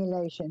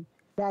formulation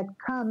that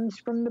comes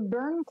from the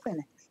burn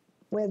clinics,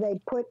 where they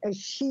put a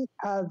sheet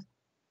of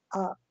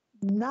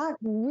not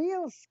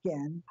real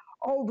skin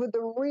over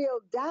the real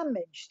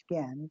damaged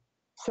skin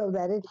so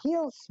that it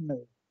heals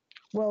smooth.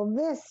 Well,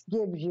 this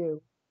gives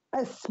you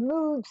a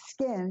smooth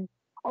skin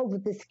over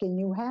the skin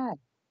you had.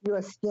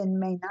 Your skin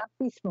may not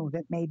be smooth.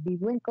 It may be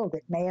wrinkled.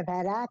 It may have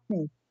had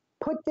acne.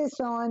 Put this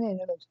on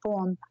and it'll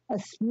form a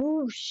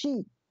smooth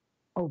sheet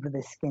over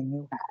the skin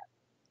you have.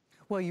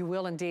 Well, you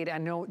will indeed. I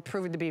know it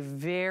proved to be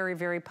very,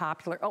 very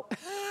popular. Oh,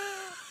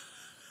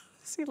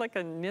 see, like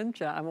a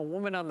ninja. I'm a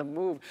woman on the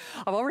move.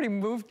 I've already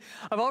moved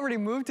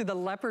to the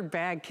leopard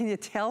bag. Can you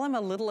tell I'm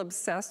a little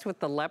obsessed with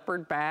the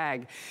leopard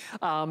bag?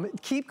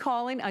 Keep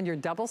calling on your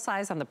double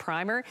size on the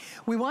primer.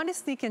 We want to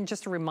sneak in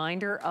just a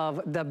reminder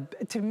of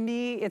to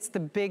me, it's the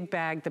big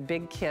bag, the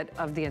big kit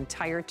of the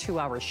entire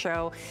 2-hour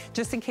show,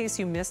 just in case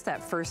you missed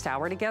that first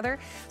hour together.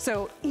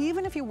 So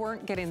even if you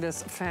weren't getting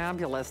this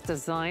fabulous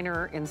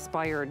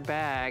designer-inspired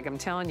bag, I'm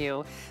telling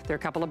you, there are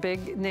a couple of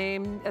big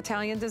name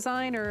Italian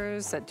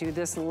designers that do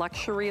this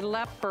luxury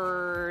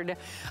leopard.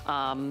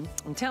 I'm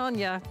telling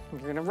you,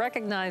 you're gonna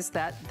recognize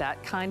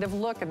that kind of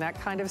look and that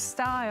kind of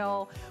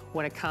style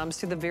when it comes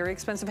to the very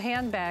expensive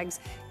handbags.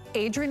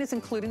 Adrienne is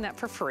including that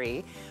for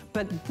free,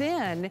 but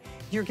then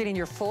you're getting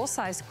your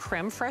full-size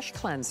creme fraiche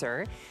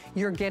cleanser,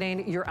 you're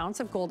getting your ounce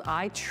of gold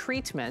eye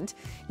treatment,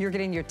 you're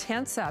getting your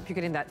tense up, you're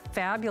getting that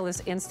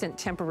fabulous instant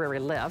temporary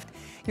lift,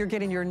 you're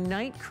getting your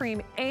night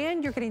cream,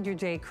 and you're getting your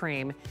day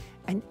cream.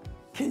 And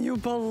can you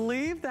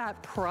believe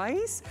that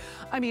price?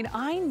 I mean,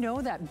 I know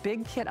that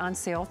big kit on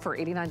sale for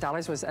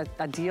 $89 was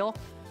a deal.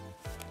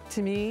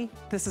 To me,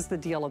 this is the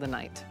deal of the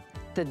night.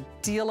 The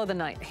deal of the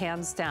night,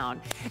 hands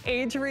down.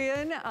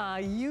 Adrienne,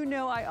 you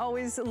know I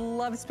always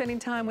love spending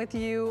time with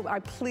you.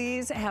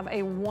 Please have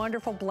a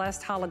wonderful,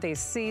 blessed holiday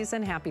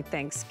season. Happy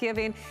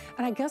Thanksgiving.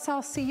 And I guess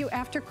I'll see you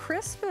after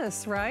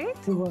Christmas, right?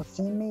 You will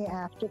see me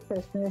after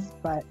Christmas,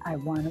 but I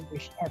want to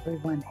wish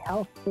everyone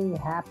healthy,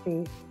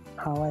 happy,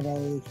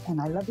 holidays,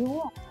 and I love you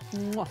all.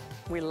 Mwah.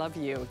 We love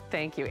you.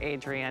 Thank you,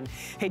 Adrienne.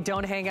 Hey,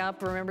 don't hang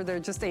up. Remember,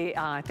 there's just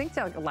I think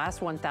the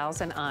last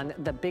 1,000 on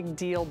the big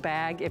deal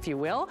bag, if you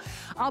will.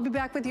 I'll be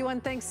back with you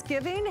on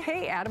Thanksgiving.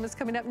 Hey, Adam is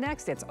coming up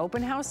next. It's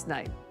open house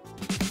night.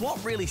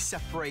 What really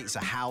separates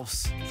a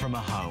house from a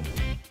home?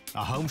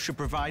 A home should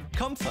provide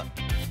comfort,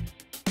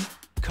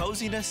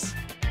 coziness,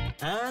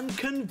 and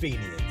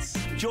convenience.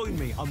 Join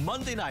me on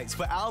Monday nights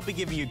where I'll be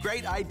giving you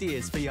great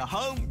ideas for your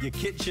home, your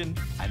kitchen,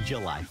 and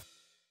your life.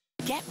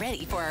 Get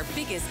ready for our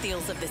biggest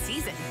deals of the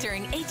season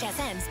during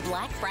HSN's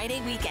Black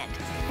Friday weekend.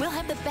 We'll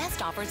have the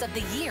best offers of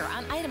the year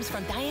on items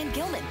from Diane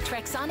Gilman,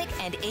 Trexonic,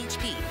 and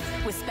HP,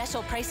 with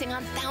special pricing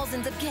on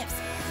thousands of gifts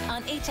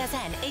on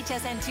HSN,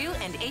 HSN2,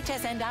 and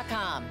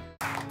HSN.com.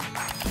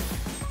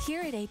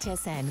 Here at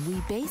HSN,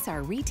 we base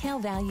our retail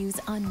values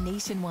on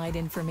nationwide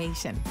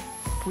information.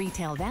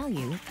 Retail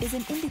value is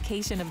an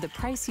indication of the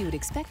price you would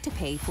expect to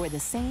pay for the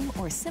same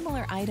or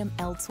similar item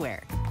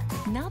elsewhere,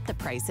 not the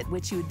price at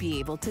which you would be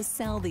able to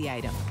sell the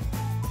item.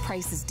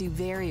 Prices do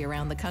vary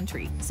around the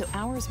country, so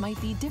ours might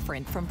be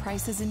different from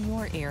prices in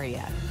your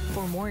area.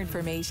 For more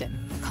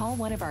information, call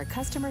one of our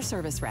customer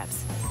service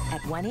reps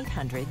at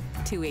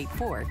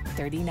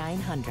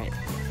 1-800-284-3900.